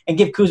earlier and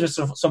give Kuzma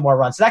some more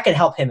runs. So that could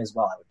help him as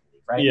well, I would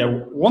believe, right? Yeah,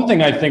 one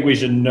thing I think we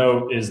should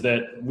note is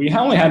that we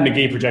only had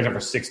McGee projected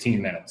for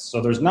 16 minutes. So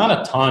there's not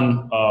a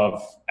ton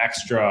of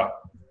extra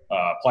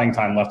playing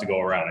time left to go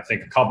around. I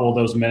think a couple of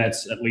those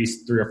minutes, at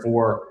least 3 or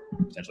 4,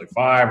 potentially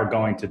 5, are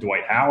going to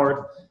Dwight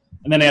Howard.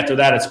 And then after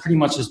that, it's pretty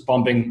much just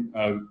bumping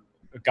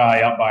a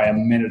guy up by a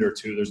minute or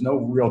two. There's no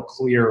real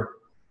clear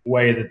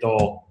way that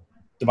they'll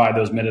divide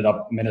those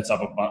minutes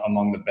up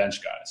among the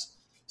bench guys.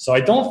 So I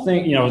don't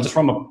think, just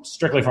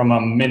strictly from a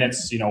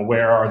minutes,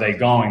 where are they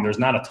going? There's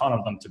not a ton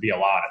of them to be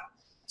allotted.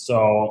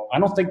 So I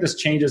don't think this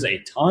changes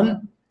a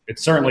ton. It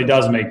certainly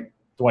does make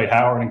Dwight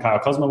Howard and Kyle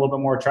Kuzma a little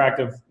bit more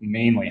attractive,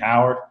 mainly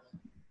Howard.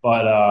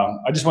 But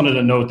I just wanted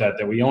to note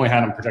that we only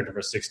had him projected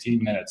for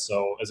 16 minutes.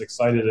 So as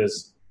excited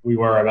as we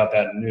were about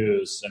that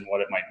news and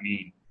what it might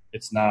mean,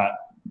 it's not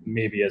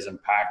maybe as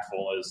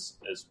impactful as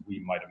we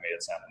might have made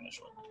it sound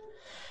initially.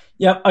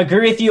 Yep,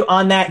 agree with you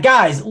on that.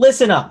 Guys,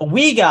 listen up.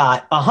 We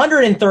got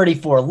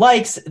 134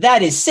 likes.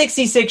 That is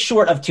 66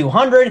 short of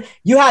 200.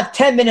 You have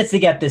 10 minutes to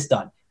get this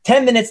done.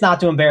 10 minutes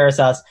not to embarrass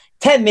us.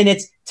 10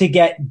 minutes to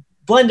get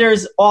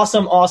Blender's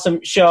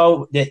awesome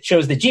show that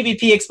shows the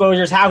GVP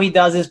exposures, how he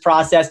does his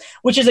process,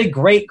 which is a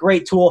great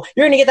tool.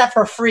 You're going to get that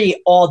for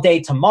free all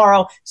day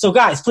tomorrow. So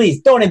guys,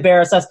 please don't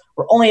embarrass us.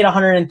 We're only at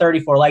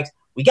 134 likes.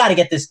 We got to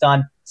get this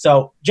done.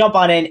 So jump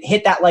on in,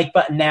 hit that like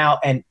button now.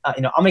 And,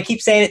 I'm going to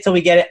keep saying it till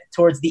we get it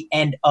towards the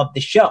end of the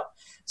show.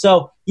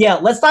 So, yeah,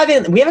 let's dive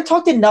in. We haven't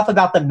talked enough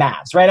about the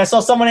Mavs, right? I saw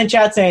someone in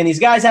chat saying these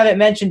guys haven't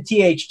mentioned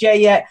THJ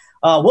yet.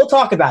 We'll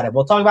talk about it.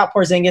 We'll talk about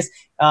Porzingis.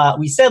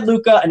 We said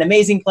Luka, an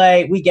amazing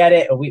play. We get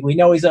it. We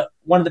know he's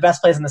one of the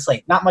best players on the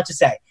slate. Not much to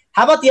say.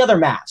 How about the other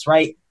Mavs,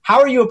 right? How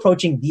are you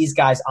approaching these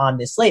guys on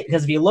this slate?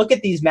 Because if you look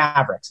at these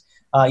Mavericks,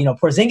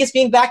 Porzingis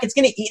being back, it's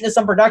going to eat into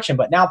some production.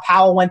 But now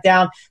Powell went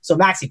down, so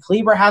Maxi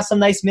Kleber has some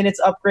nice minutes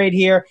upgrade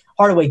here.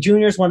 Hardaway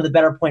Jr. is one of the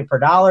better point per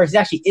dollar. He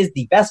actually is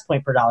the best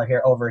point per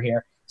dollar over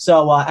here.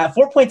 So at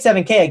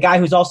 4.7K, a guy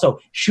who's also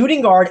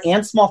shooting guard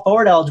and small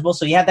forward eligible,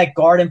 so you have that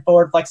guard and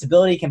forward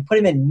flexibility, can put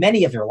him in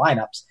many of your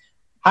lineups.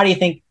 How do you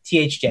think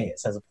THJ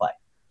is as a play?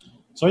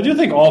 So I do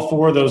think all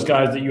four of those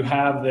guys that you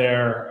have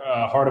there,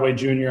 Hardaway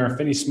Jr.,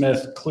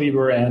 Finney-Smith,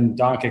 Kleber, and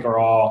Doncic are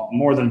all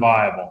more than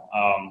viable.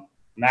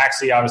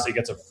 Maxey obviously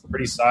gets a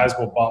pretty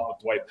sizable bump with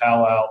Dwight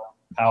Powell out.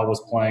 Powell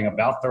was playing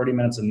about 30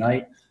 minutes a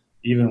night,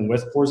 even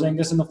with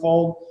Porzingis in the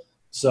fold.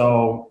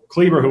 So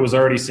Kleber, who was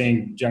already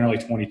seeing generally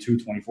 22,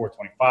 24,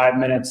 25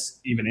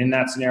 minutes, even in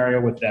that scenario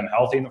with them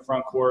healthy in the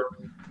front court,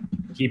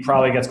 he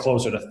probably gets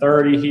closer to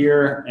 30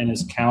 here and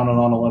is counted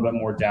on a little bit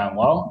more down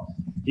low.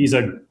 He's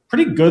a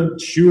pretty good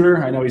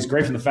shooter. I know he's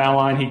great from the foul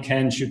line. He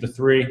can shoot the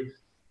three.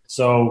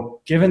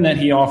 So given that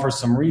he offers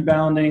some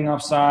rebounding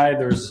upside,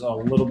 there's a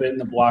little bit in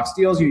the block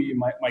steals. You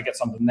might get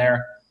something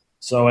there.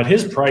 So at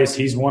his price,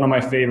 he's one of my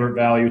favorite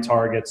value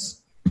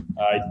targets.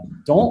 I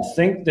don't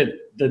think that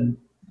the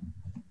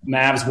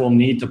Mavs will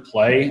need to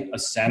play a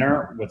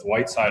center with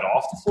Whiteside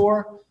off the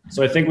floor.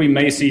 So I think we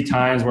may see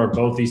times where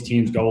both these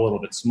teams go a little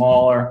bit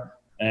smaller,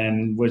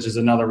 and which is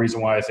another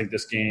reason why I think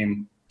this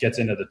game gets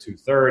into the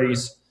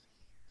 230s.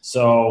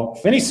 So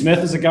Finney-Smith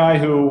is a guy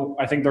who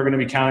I think they're going to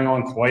be counting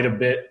on quite a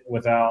bit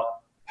without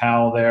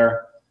Powell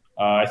there.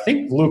 I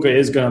think Luka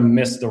is going to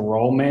miss the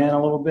roll man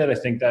a little bit. I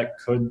think that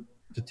could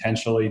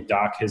potentially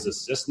dock his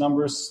assist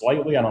numbers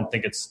slightly. I don't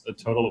think it's a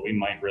total that we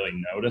might really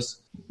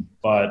notice.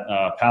 But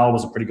Powell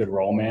was a pretty good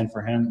roll man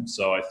for him.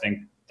 So I think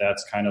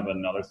that's kind of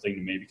another thing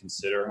to maybe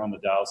consider on the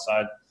Dallas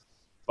side.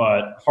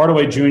 But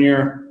Hardaway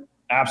Jr.,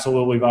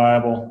 absolutely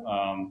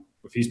viable.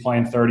 If he's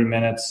playing 30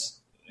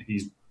 minutes,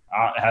 he's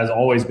has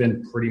always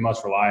been pretty much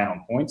reliant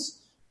on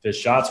points. If his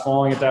shot's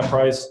falling at that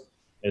price,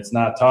 it's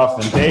not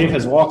tough. And Dave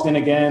has walked in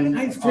again.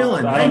 How you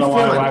feeling? I don't know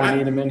why we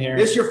need him in here.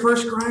 This is your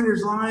first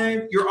Grinders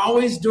Live. You're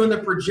always doing the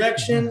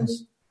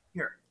projections.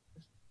 Here.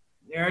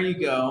 There you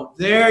go.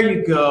 There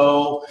you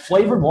go.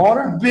 Flavored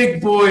water?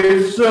 Big boy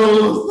is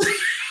so...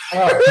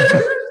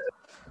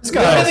 This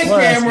guy Look at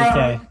the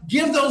camera.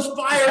 Give those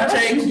fire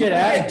takes.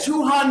 Get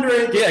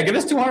 200. Yeah, give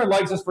us 200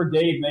 likes just for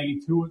Dave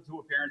making two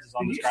appearances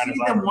on this Grinders Live. Did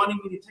you see them wanting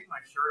me to take my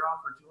shirt off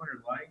for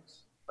 200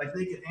 likes? Like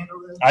they could handle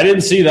this? I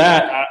didn't see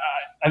that.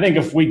 I think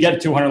if we get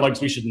 200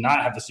 likes, we should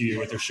not have to see you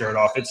with your shirt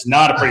off. It's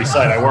not a pretty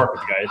sight. I work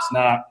with the guy. It's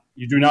not.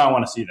 You do not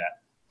want to see that.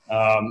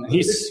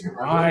 He's look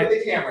at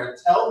the camera.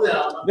 Tell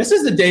them. This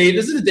is the Dave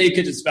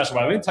Kitchen special.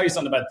 Let me tell you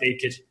something about Dave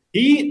Kitchen.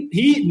 He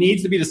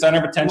needs to be the center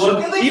of attention,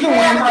 even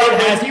when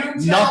it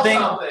has nothing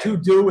to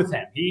do with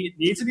him. He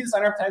needs to be the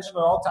center of attention at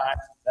all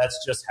times.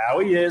 That's just how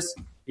he is.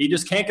 He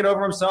just can't get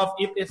over himself.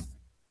 If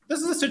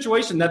this is a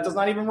situation that does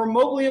not even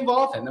remotely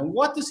involve him, then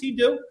what does he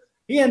do?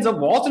 He ends up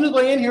waltzing his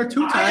way in here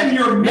 2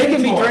 times,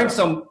 making me drink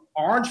some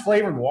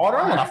orange-flavored water.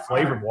 I don't want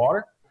flavored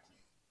water.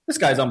 This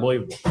guy's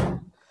unbelievable.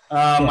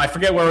 I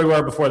forget where we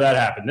were before that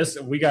happened.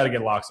 We got to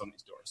get locks on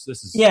these doors.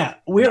 This is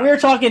we were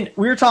talking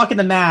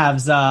the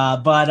Mavs,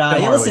 but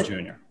Tim Hardaway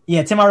Jr.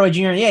 Yeah, Tim Hardaway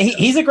Jr. Yeah,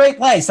 he's a great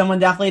play. Someone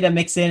definitely to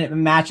mix in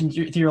and match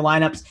through your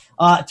lineups.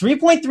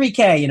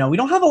 3.3K. We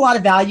don't have a lot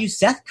of value.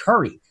 Seth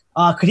Curry.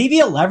 Could he be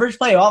a leverage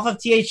play off of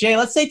THJ?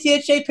 Let's say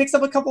THJ picks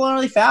up a couple of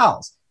early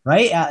fouls,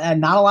 right?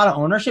 And not a lot of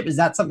ownership. Is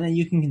that something that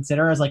you can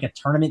consider as like a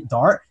tournament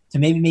dart to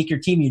maybe make your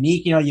team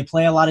unique? You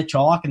play a lot of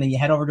chalk and then you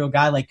head over to a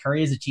guy like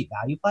Curry as a cheap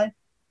value play.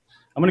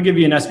 I'm going to give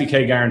you an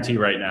SBK guarantee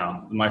right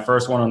now. My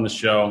first one on the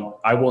show.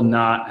 I will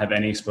not have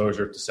any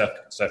exposure to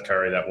Seth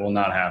Curry. That will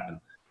not happen.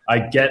 I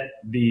get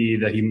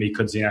that he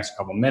could see an extra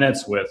couple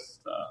minutes with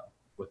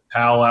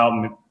Powell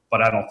out,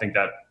 but I don't think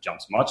that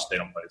jumps much. They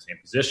don't play the same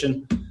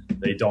position.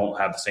 They don't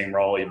have the same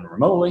role even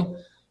remotely.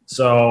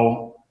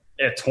 So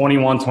at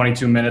 21,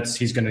 22 minutes,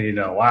 he's going to need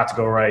a lot to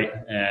go right.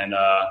 And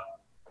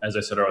as I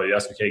said earlier,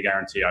 the SBK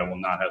guarantee, I will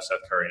not have Seth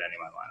Curry in any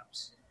of my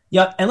lineups.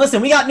 Yep. And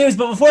listen, we got news,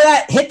 but before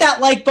that, hit that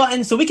like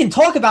button so we can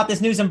talk about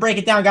this news and break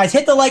it down, guys.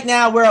 Hit the like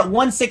now. We're at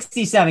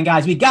 167,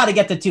 guys. We got to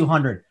get to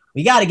 200.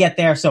 We got to get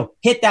there. So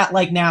hit that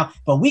like now.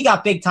 But we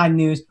got big time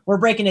news. We're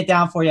breaking it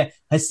down for you.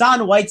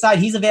 Hassan Whiteside,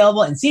 he's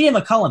available. And CJ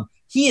McCollum,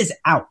 he is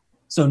out.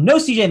 So no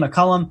CJ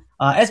McCollum.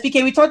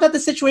 SBK, we talked about the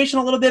situation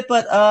a little bit,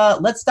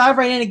 but let's dive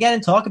right in again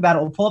and talk about it.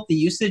 We'll pull up the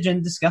usage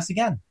and discuss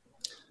again.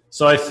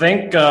 So I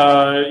think,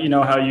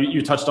 how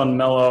you touched on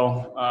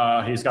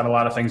Melo. He's got a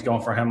lot of things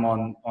going for him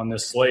on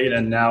this slate,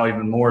 and now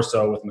even more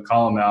so with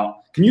McCollum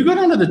out. Can you go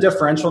down to the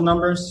differential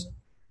numbers?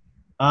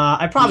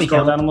 I probably can.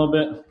 Scroll down a little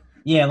bit.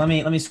 Yeah, let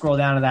me scroll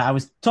down to that. I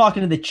was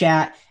talking to the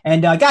chat,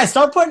 and guys,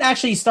 start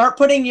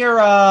putting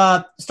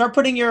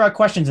your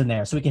questions in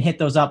there so we can hit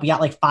those up. We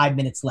got like 5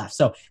 minutes left.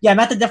 So yeah, I'm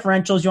at the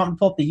differentials. You want me to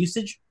pull up the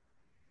usage?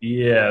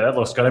 Yeah, that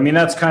looks good. I mean,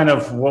 that's kind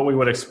of what we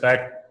would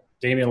expect.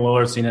 Damian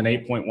Lillard's seen an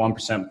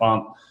 8.1%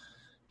 bump.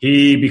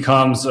 He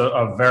becomes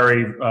a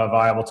very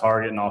viable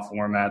target in all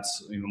formats,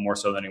 even more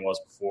so than he was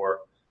before.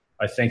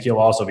 I think he'll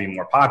also be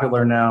more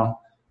popular now,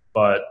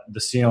 but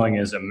the ceiling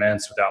is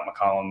immense without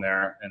McCollum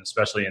there, and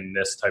especially in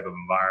this type of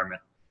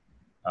environment.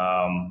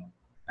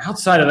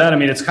 Outside of that, I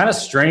mean, it's kind of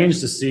strange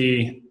to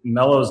see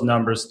Melo's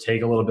numbers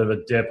take a little bit of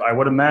a dip. I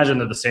would imagine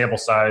that the sample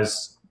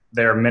size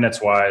there,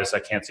 minutes-wise, I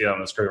can't see that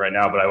on the screen right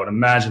now, but I would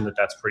imagine that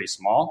that's pretty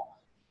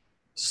small.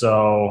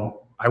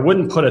 So I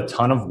wouldn't put a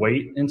ton of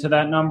weight into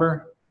that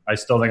number. I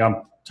still think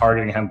I'm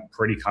targeting him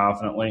pretty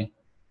confidently.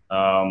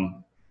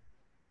 And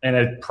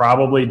it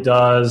probably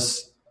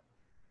does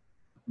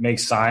make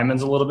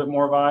Simons a little bit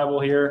more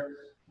viable here.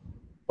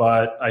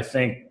 But I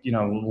think,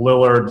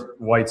 Lillard,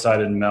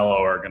 Whiteside, and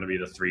Melo are going to be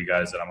the three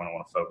guys that I'm going to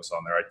want to focus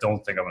on there. I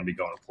don't think I'm going to be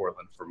going to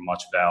Portland for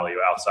much value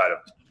outside of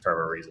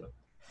Trevor Ariza.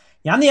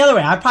 Yeah, I'm the other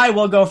way. I probably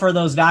will go for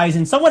those values.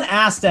 And someone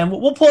asked them,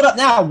 we'll pull it up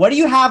now. What do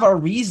you have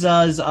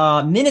Ariza's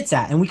minutes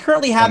at? And we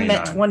currently have him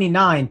at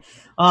 29.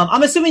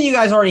 I'm assuming you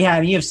guys already have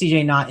him. You have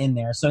CJ not in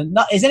there. So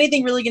is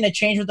anything really going to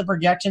change with the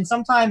projection?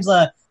 Sometimes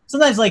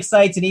like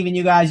sites and even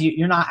you guys,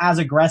 you're not as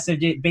aggressive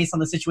based on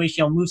the situation.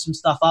 You'll move some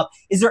stuff up.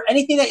 Is there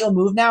anything that you'll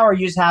move now, or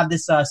you just have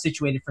this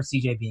situated for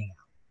CJ being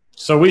out?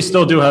 So we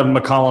still do have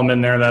McCollum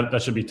in there.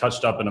 That should be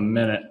touched up in a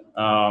minute.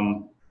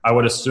 I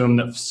would assume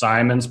that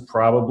Simons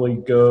probably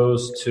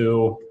goes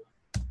to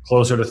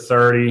closer to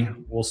 30.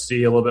 We'll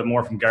see a little bit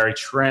more from Gary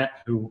Trent,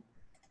 who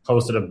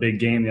posted a big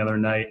game the other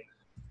night.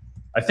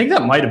 I think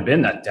that might have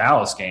been that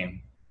Dallas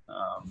game.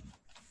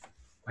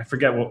 I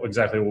forget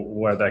exactly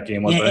where that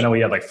game was, but I know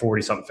he had like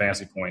 40-something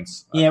fantasy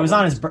points. Yeah, it was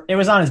on his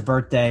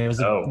birthday. It was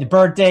the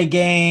birthday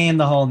game,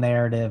 the whole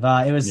narrative.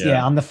 It was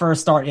on the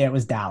first start. Yeah, it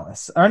was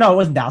Dallas. Or no, it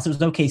wasn't Dallas. It was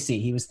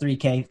OKC. He was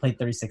 3K, played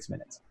 36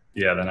 minutes.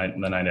 Yeah, the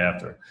night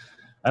after.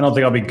 I don't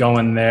think I'll be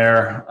going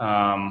there.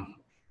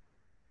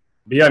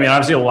 But yeah, I mean,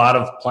 obviously a lot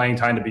of playing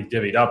time to be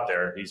divvied up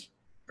there. He's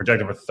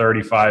projected for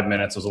 35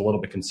 minutes. It was a little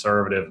bit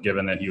conservative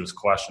given that he was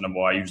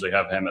questionable. I usually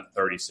have him at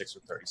 36 or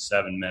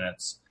 37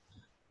 minutes.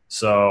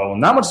 So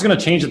not much is going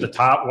to change at the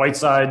top.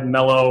 Whiteside,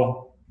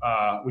 Melo,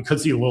 we could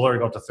see Lillard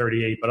go up to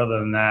 38, but other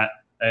than that,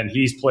 and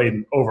he's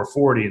played over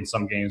 40 in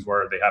some games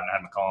where they haven't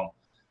had McCollum.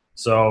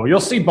 So you'll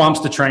see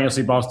bumps to Trent, you'll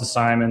see bumps to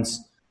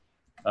Simons.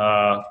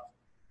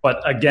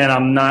 But again,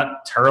 I'm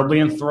not terribly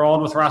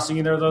enthralled with rostering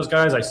either of those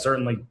guys. I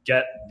certainly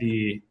get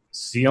the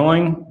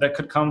ceiling that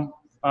could come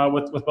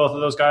with both of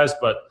those guys,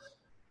 but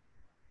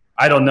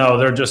I don't know.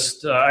 They're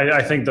just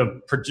I think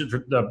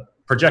the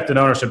projected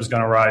ownership is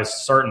going to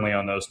rise certainly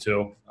on those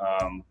two.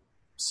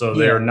 So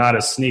they're not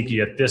as sneaky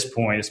at this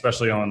point,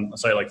 especially on a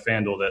site like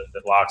FanDuel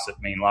that locks at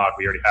main lock.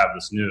 We already have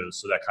this news,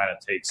 so that kind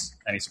of takes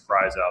any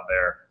surprise out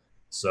there.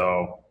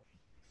 So,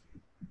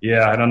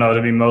 yeah, I don't know.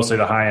 It'll be mostly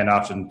the high-end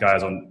option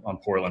guys on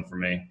Portland for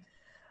me.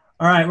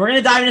 All right, we're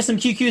going to dive into some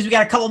QQs. We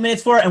got a couple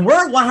minutes for it, and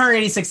we're at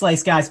 186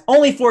 likes, guys.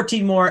 Only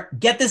 14 more.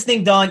 Get this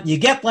thing done. You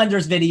get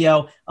Blender's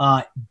video.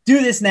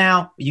 Do this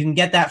now. You can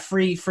get that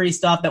free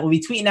stuff that we'll be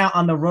tweeting out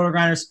on the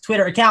RotoGrinders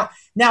Twitter account.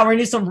 Now we're going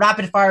to do some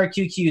rapid-fire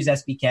QQs,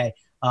 SBK.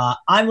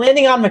 I'm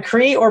landing on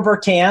McCree or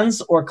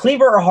Bertans or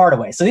Kleber or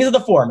Hardaway. So these are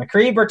the four.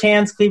 McCree,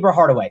 Bertans, Kleber,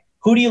 Hardaway.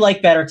 Who do you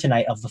like better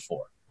tonight of the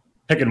four?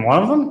 Picking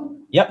one of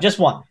them? Yep, just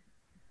one.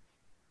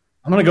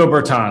 I'm going to go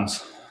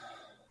Bertans.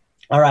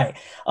 All right.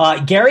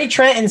 Gary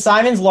Trent and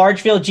Simons,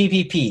 large field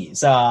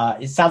GPPs.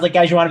 It sounds like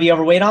guys you want to be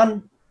overweight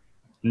on?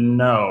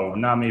 No,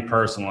 not me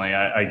personally.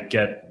 I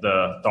get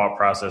the thought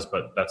process,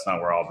 but that's not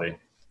where I'll be.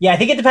 Yeah, I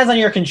think it depends on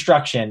your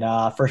construction,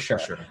 for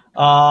sure.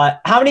 How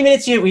many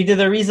minutes we did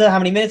the Ariza? How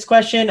many minutes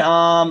question?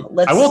 I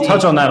will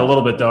touch on that a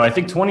little bit, though. I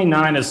think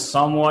 29 is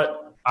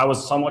I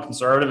was somewhat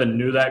conservative and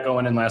knew that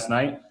going in last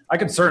night. I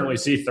could certainly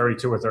see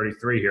 32 or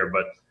 33 here,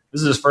 but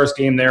this is his first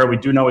game there. We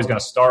do know he's going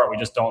to start. We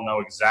just don't know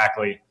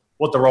exactly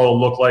what the role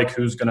will look like,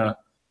 who's going to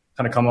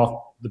kind of come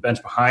off the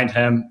bench behind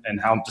him and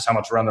how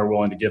much run they're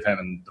willing to give him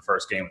in the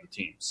first game of the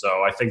team.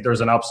 So I think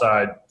there's an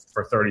upside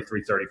for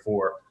 33,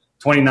 34.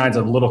 29 is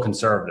a little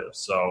conservative.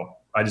 So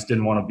I just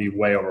didn't want to be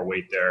way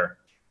overweight there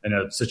in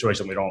a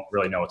situation we don't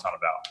really know a ton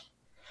about.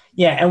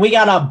 Yeah, and we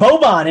got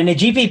Boban in a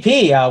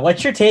GPP.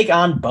 What's your take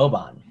on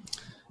Boban?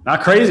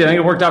 Not crazy. I think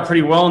it worked out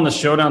pretty well in the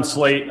showdown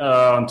slate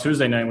on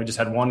Tuesday night. We just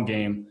had one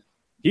game.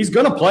 He's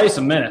going to play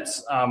some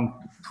minutes. I'm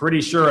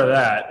pretty sure of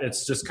that.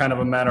 It's just kind of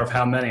a matter of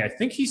how many. I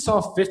think he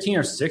saw 15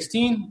 or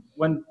 16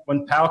 when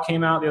Powell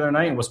came out the other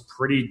night and was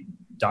pretty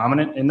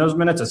dominant in those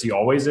minutes, as he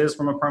always is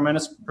from a per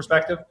minutes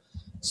perspective.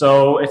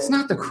 So it's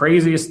not the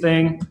craziest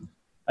thing.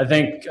 I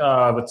think,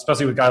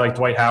 especially with a guy like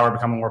Dwight Howard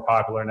becoming more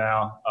popular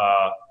now,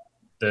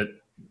 that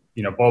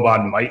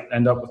Boban might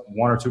end up with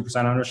 1 or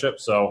 2% ownership.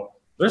 So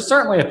there's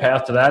certainly a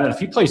path to that. And if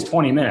he plays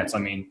 20 minutes, I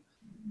mean,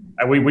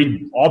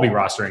 we'd all be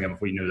rostering him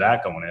if we knew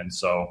that going in.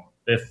 So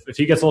if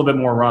he gets a little bit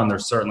more run,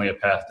 there's certainly a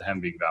path to him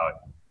being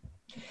valuable.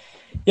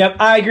 Yep,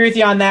 I agree with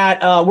you on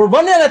that. We're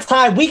running out of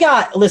time. We're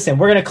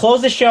going to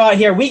close the show out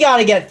here. We got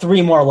to get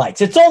 3 more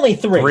likes. It's only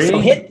 3. So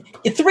hit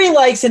 3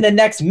 likes in the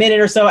next minute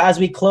or so as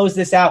we close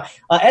this out.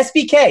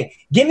 SBK,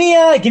 give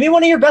me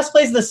one of your best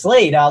plays of the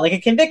slate, like a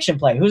conviction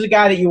play. Who's a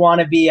guy that you want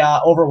to be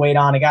overweight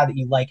on, a guy that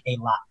you like a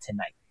lot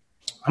tonight?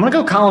 I'm going to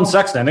go Colin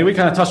Sexton. I think we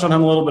kind of touched on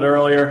him a little bit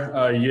earlier.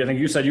 I think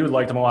you said you would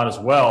liked him a lot as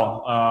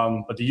well.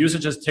 But the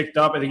usage has ticked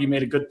up. I think you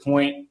made a good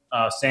point.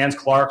 Sans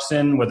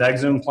Clarkson with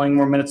Exum playing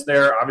more minutes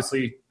there.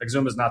 Obviously,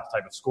 Exum is not the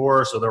type of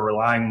scorer, so they're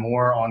relying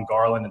more on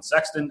Garland and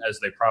Sexton, as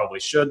they probably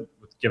should,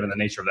 given the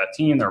nature of that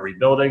team. They're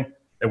rebuilding.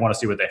 They want to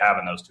see what they have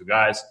in those 2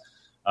 guys.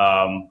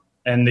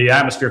 And the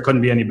atmosphere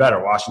couldn't be any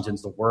better.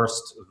 Washington's the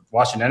worst.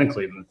 Washington and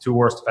Cleveland, the 2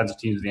 worst defensive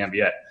teams in the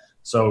NBA.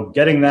 So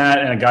getting that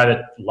and a guy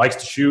that likes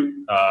to shoot,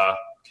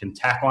 can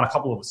tack on a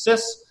couple of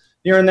assists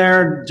here and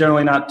there.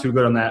 Generally not too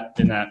good in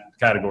that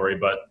category,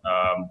 but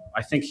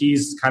I think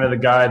he's kind of the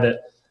guy that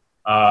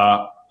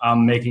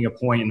I'm making a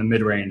point in the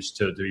mid-range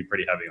to be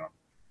pretty heavy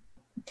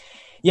on.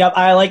 Yep,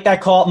 I like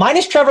that call. Mine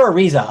is Trevor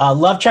Ariza.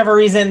 Love Trevor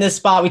Ariza in this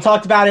spot. We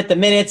talked about it, the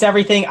minutes,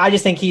 everything. I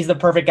just think he's the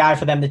perfect guy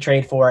for them to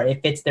trade for.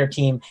 It fits their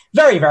team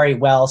very, very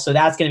well. So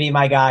that's going to be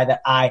my guy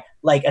that I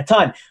like a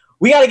ton.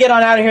 We got to get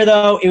on out of here,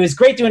 though. It was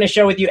great doing a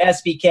show with you,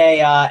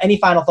 SBK. Any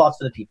final thoughts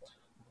for the people?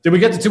 Did we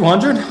get to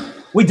 200?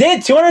 We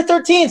did,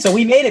 213. So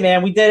we made it,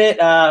 man. We did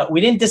it. We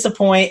didn't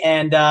disappoint,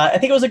 and I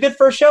think it was a good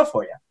first show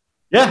for you.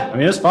 Yeah, I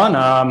mean, it was fun.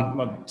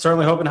 I'm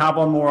certainly hoping to hop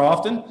on more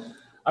often.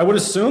 I would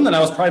assume that I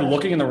was probably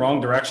looking in the wrong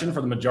direction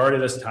for the majority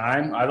of this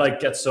time. I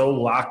get so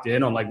locked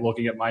in on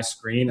looking at my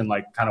screen and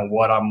kind of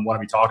what I want to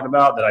be talking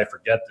about that I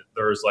forget that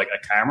there's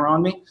a camera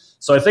on me.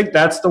 So I think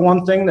that's the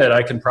one thing that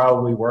I can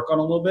probably work on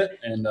a little bit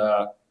and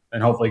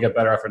hopefully get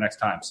better after next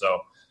time.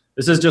 So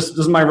this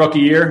is my rookie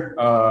year.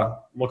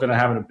 Looking to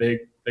having a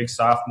big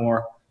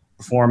sophomore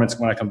performance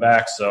when I come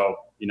back. So,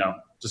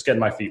 just getting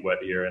my feet wet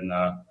here and,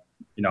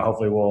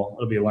 hopefully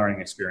it'll be a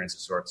learning experience of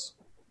sorts.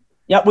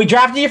 Yep, we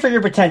drafted you for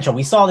your potential.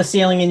 We saw the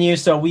ceiling in you,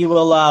 so we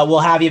will we'll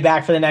have you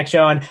back for the next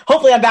show. And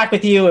hopefully I'm back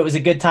with you. It was a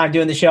good time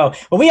doing the show.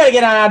 But we got to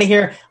get on out of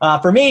here.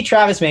 For me,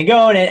 Travis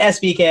Mangone, and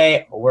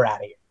SBK, we're out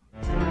of here.